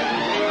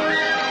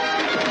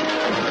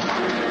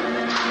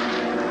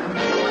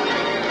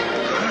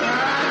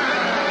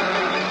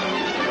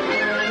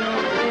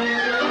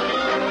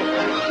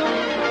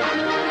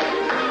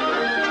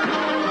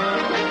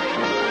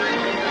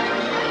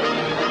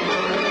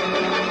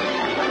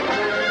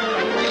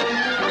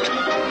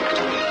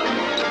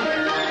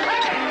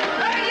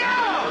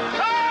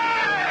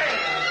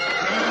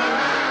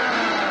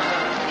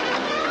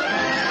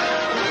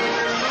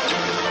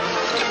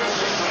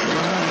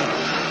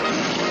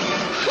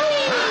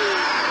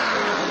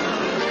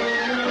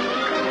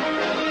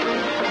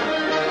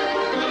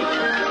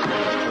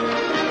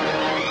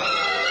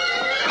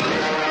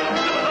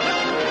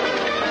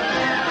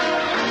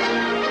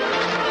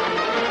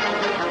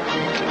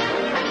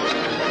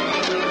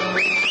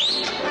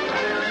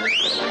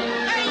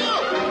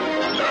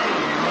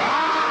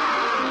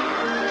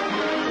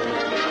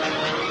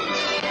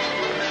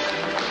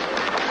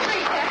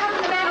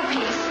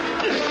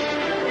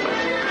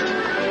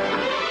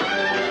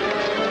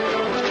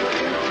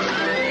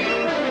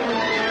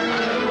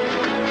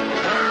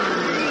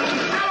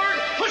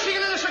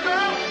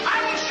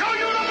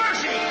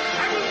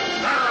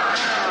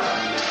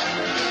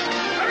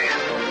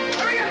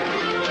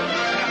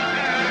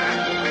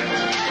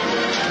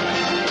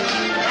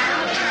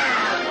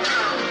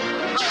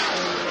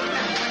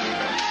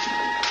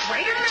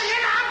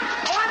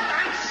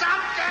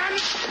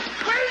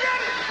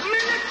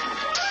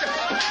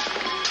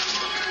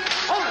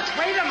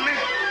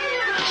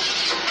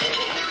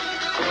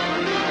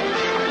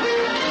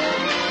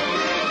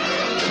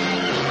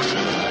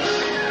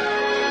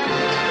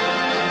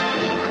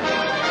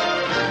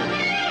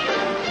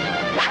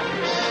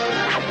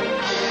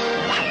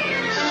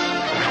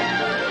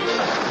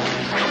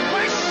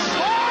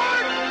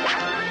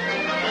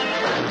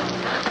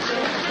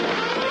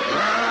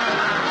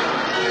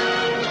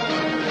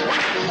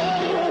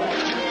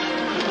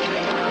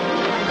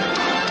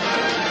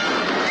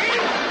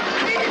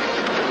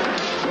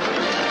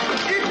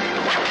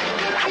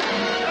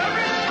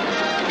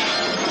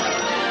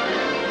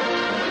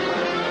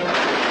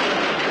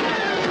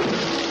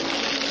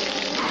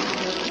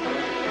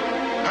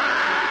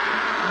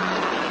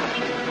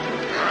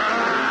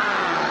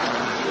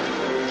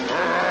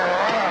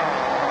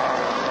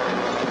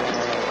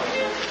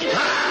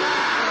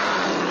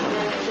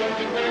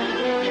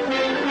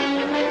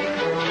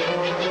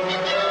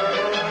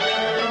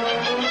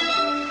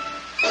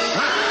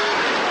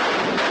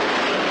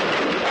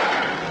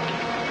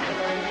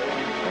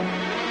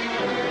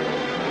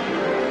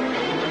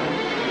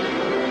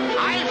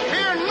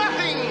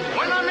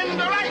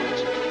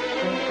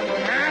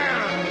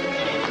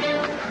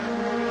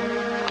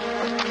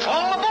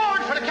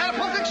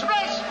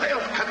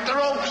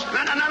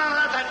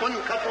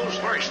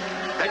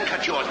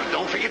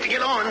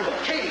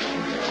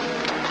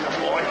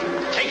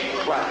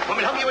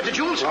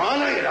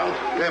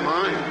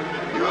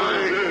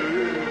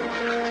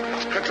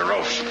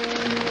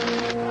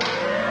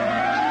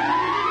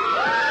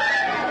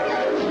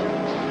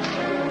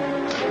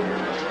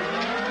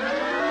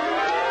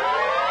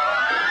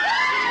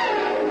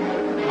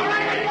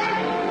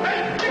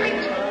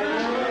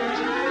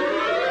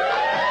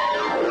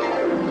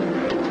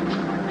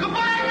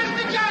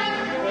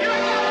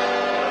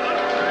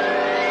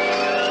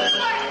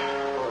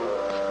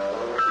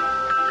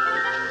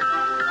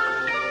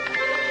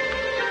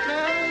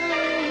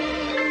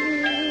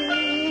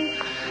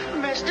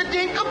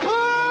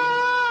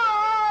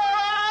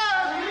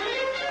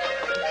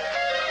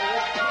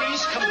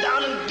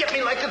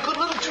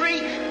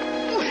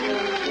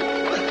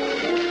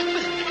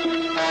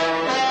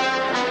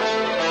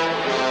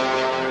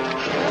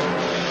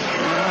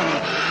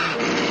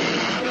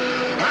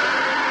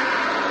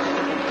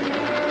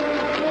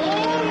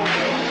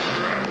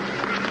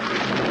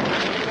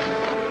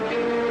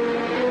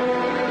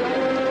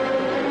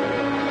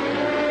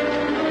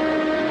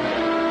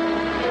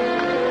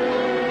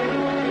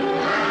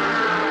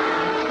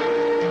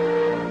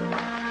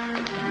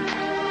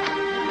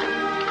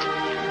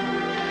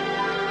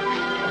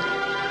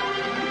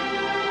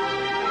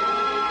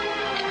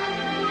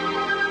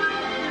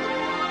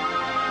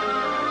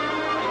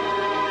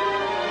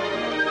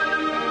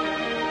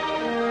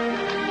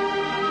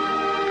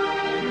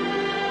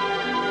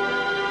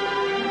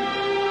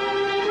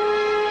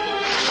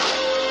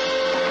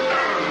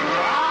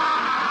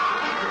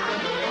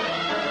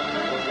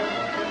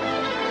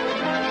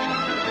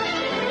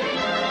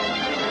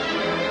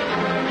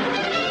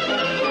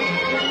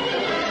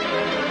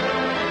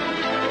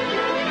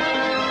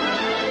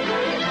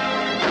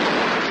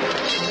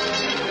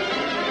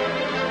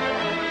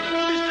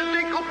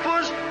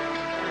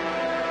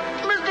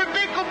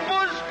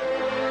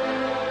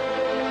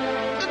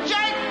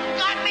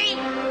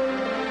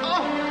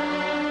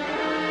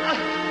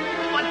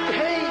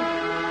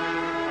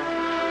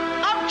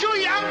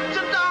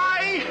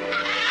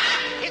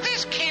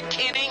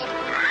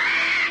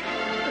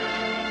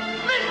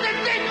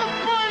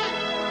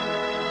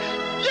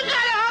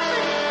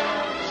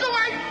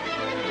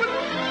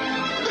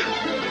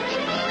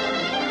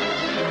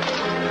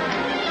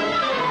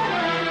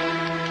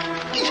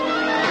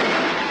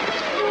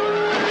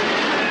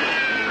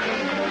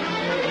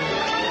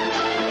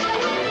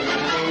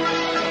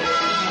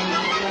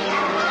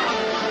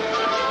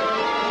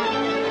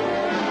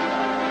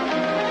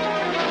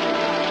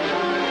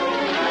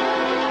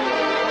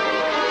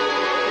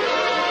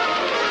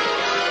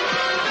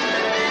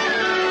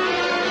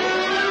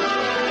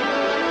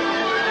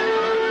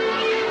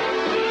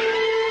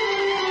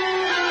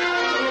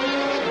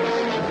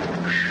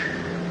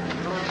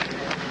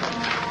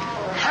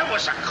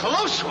 was a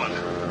close one.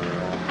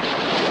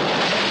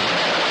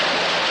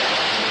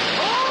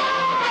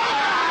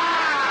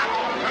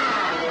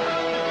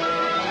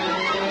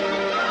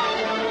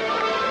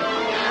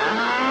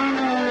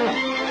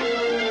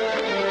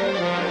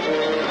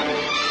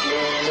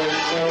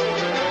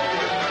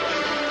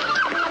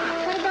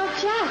 What about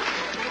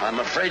Jack? I'm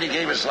afraid he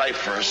gave his life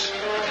for us.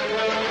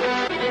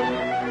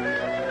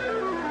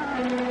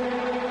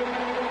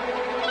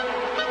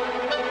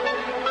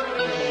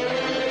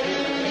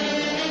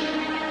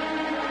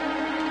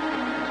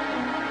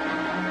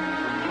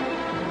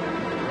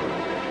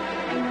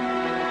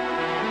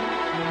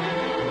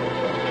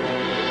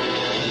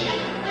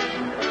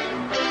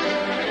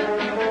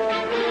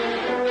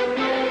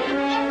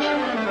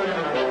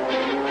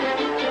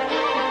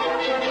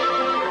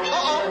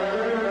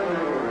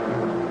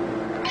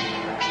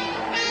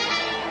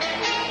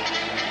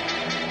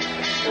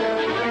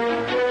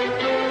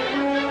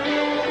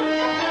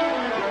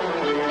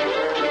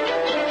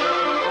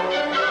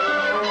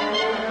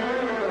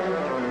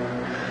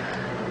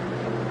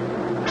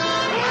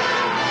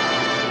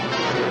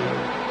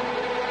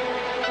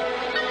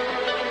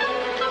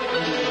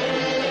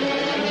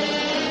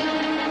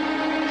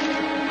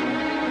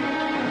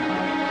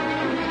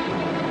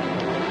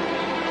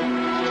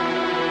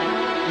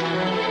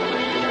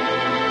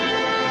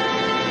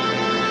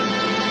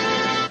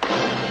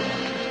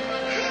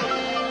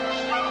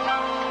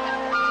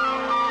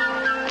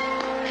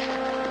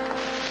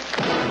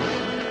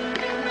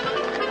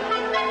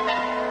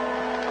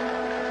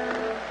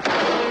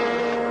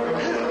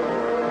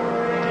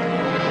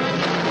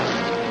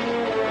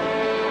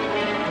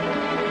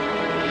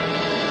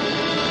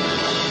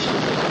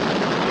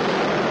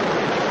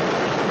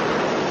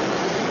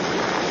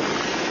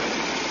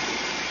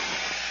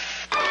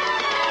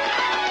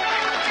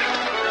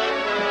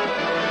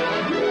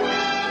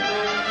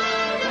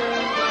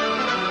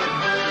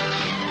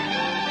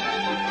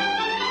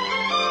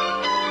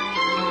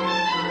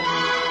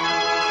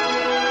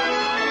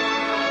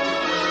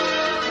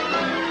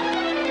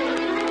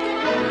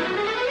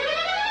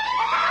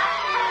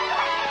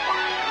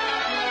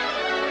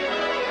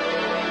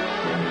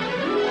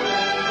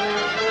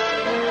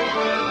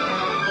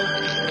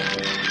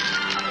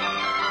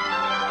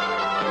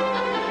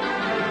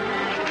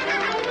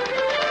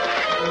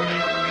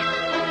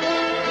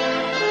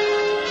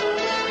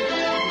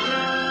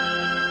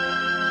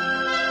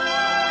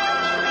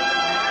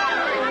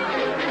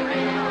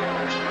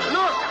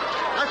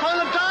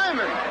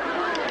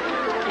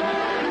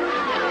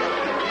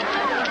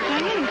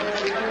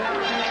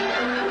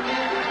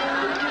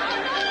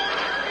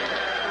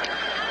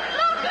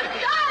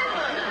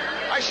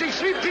 I see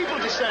 3 people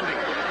descending.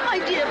 My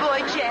dear boy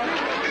Jack,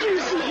 do you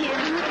see him?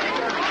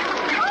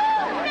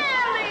 Oh,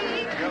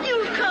 Nellie!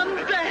 You'll come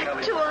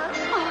back to us.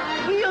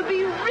 Oh, you'll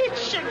be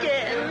rich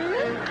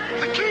again.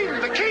 The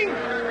king! The king!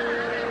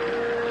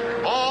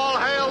 All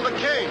hail the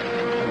king!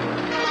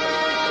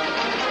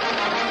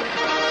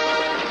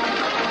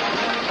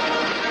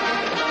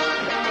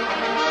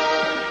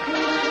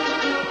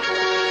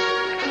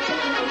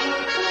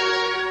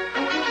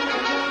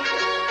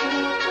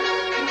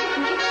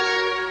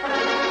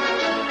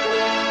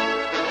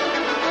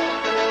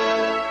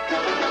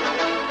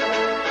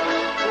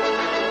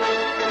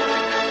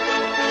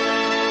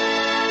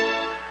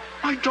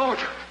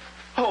 Daughter.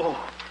 Oh,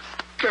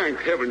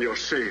 thank heaven you're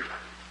safe.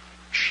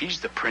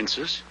 She's the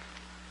princess.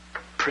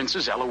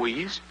 Princess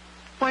Eloise?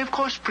 Why, of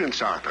course,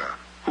 Prince Arthur.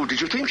 Who did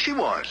you think she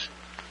was?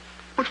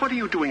 But what are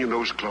you doing in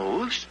those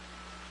clothes?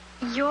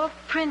 You're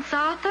Prince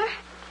Arthur?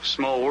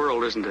 Small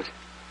world, isn't it?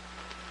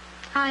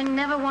 I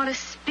never want to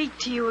speak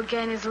to you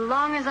again as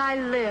long as I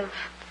live.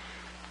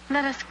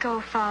 Let us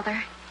go,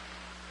 Father.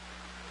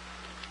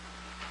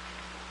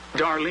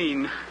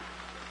 Darlene,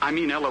 I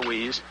mean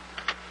Eloise.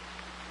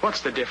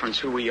 What's the difference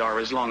who we are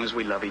as long as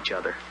we love each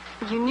other?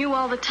 You knew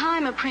all the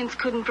time a prince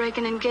couldn't break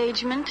an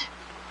engagement.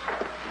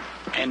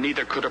 And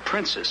neither could a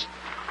princess.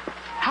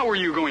 How are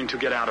you going to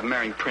get out of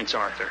marrying Prince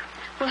Arthur?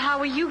 Well, how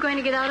are you going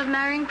to get out of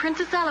marrying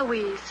Princess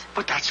Eloise?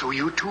 But that's who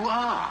you two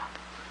are.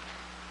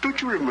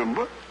 Don't you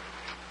remember?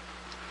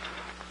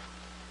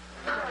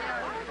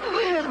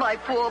 Where's my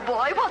poor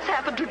boy? What's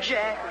happened to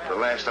Jack? The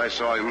last I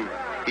saw him,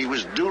 he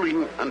was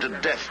dueling unto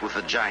death with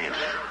a giant.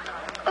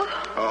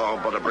 Oh,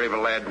 but a braver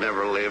lad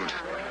never lived.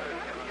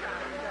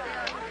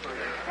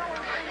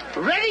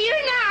 Ready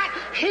or not,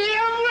 here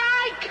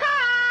I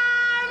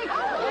come!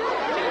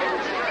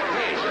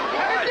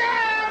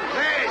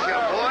 There's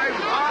your boy.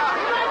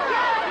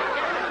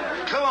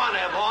 Come on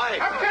there, boy.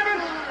 I'm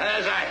coming.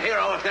 There's a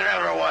hero if there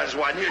ever was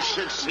one. You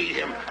should see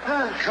him.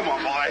 Come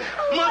on, boy.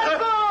 My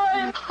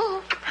boy!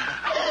 Oh,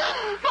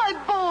 my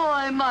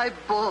boy, my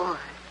boy.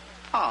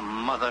 Oh,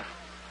 Mother,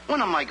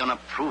 when am I going to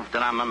prove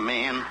that I'm a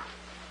man?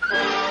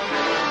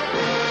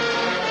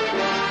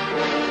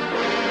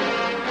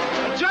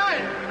 A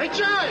giant! A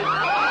giant!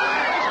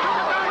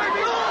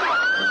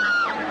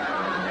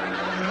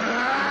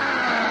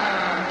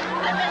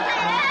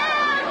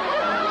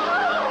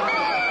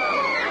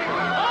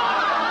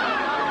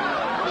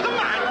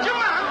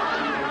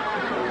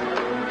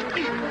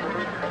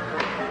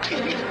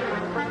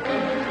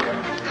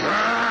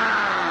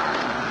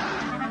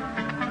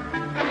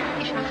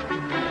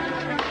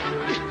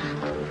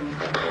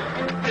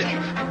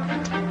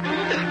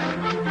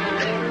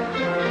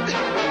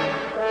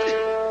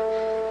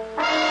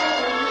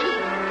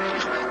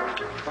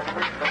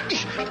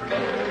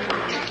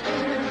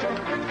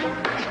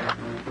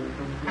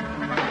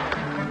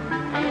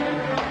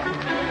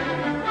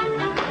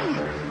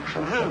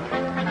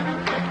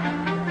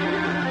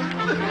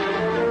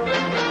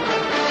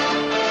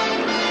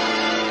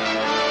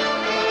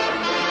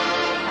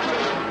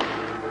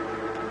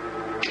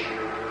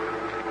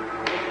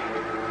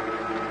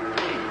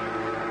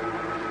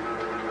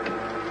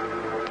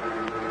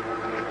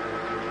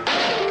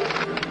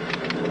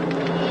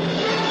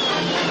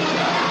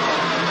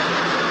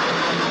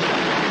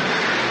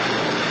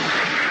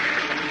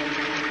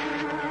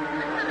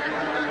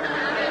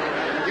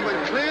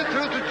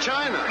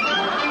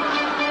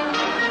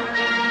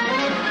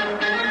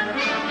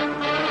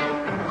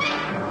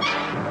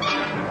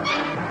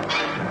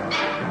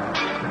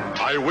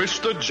 I wish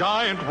the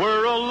giant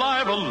were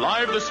alive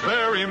this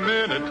very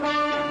minute.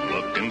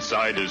 Look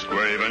inside his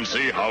grave and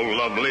see how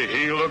lovely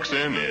he looks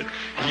in it.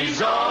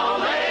 He's all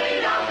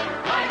laid out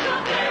like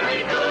a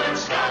very good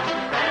scout,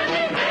 and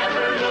he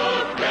never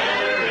looked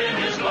better in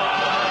his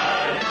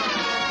life.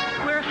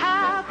 We're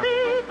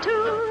happy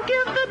to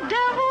give the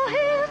devil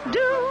his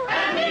due,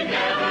 and he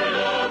never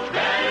looked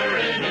better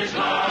in his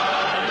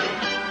life.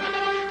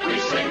 We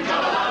sing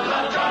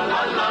tra-la-la,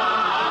 tra-la-la,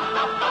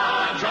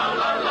 ah-ha-ha,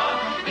 tra-la-la.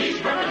 He's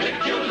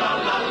perpendicular,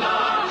 la-la,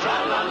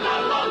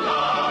 tra-la-la-la-la.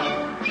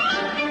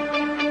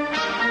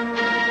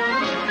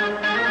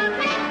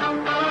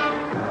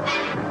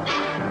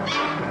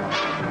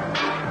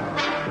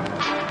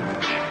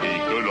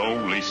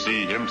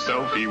 See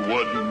himself, he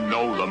wouldn't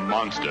know the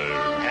monster.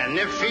 And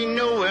if he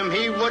knew him,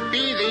 he would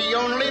be the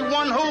only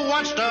one who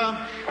wants to.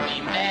 He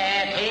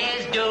met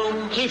his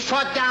doom. He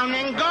fought down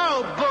and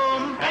go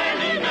boom.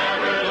 And he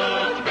never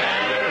looked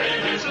better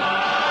in his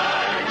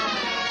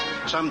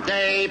life.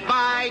 Someday,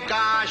 by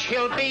gosh,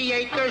 he'll be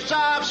acres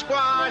of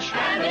squash.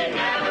 And he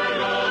never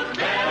looked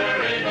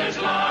better in his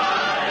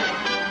life.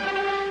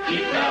 He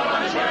fell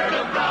on his word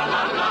of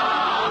tra-la-la,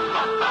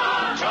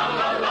 ha-ha,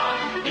 tra-la-la.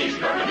 He's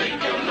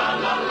perpendicular,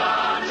 la-la-la.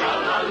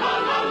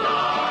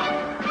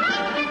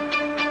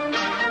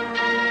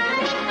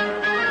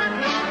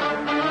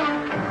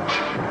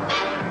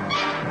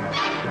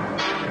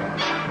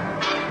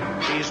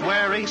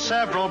 Wearing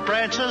several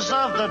branches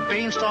of the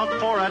beanstalk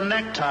for a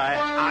necktie.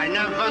 I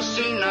never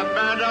seen a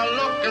better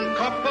looking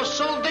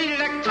corpuscle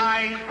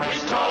necktie.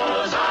 His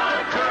toes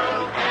are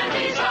curled and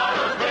he's out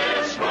of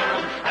this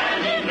world,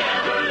 and he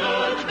never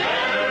looked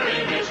better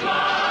in his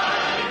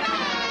life.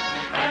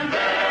 And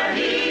there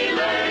he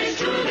lays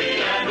to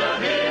the end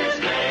of his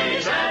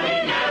days, and he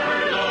never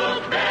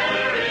looked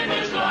better in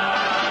his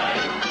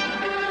life.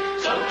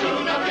 So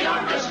tune up the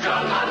orchestra,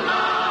 la la.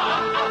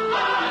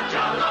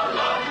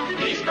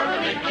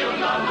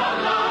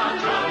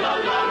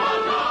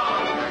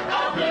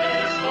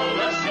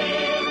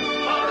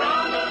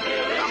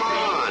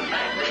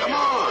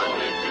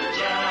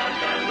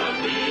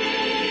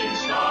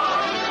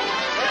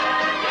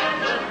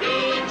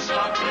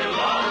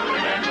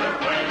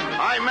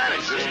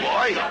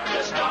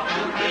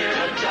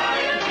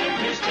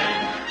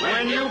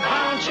 When you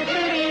bounce your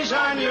kitties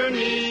on your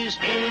knees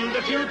in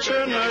the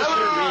future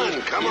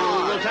nursery, come you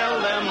on. will tell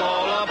them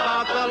all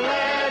about the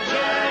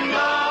legend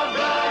of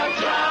the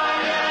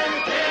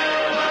giant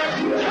killer.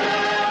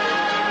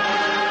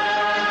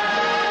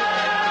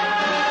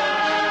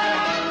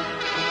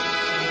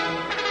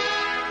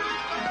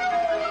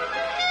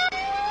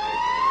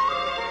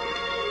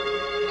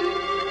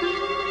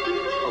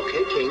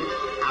 Okay, King,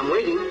 I'm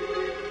waiting.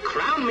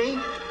 Crown me.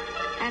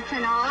 That's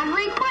an odd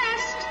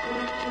request.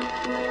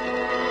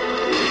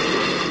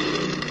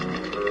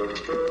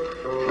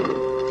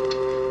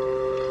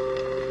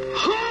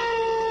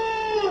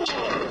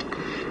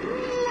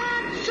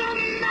 What's the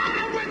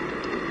matter with...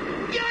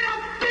 You're the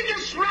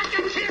biggest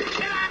racketeer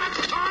kid I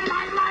ever saw in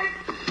my life.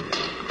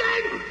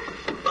 Then...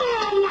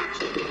 Oh, what?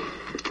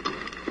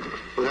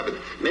 What happened?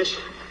 Miss,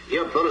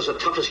 your brother's the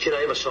toughest kid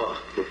I ever saw.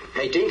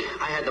 Hey, Dink,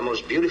 I had the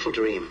most beautiful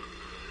dream.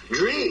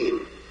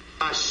 Dream?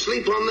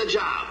 Asleep on the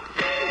job.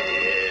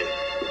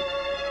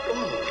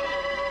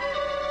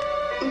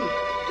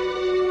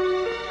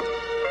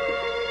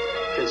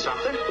 Prince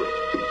Arthur?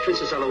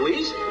 Princess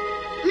Eloise?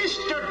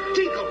 Mr.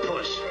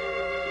 Dinklepuss.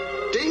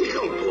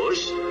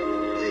 Dinklepuss?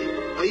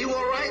 Are you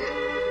all right?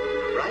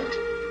 Right?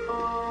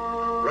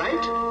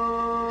 Right?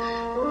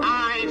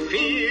 I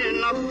fear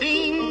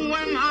nothing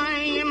when I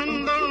am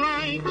in the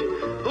right.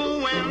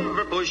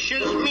 Whoever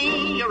pushes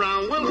me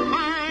around will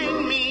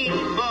find me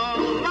for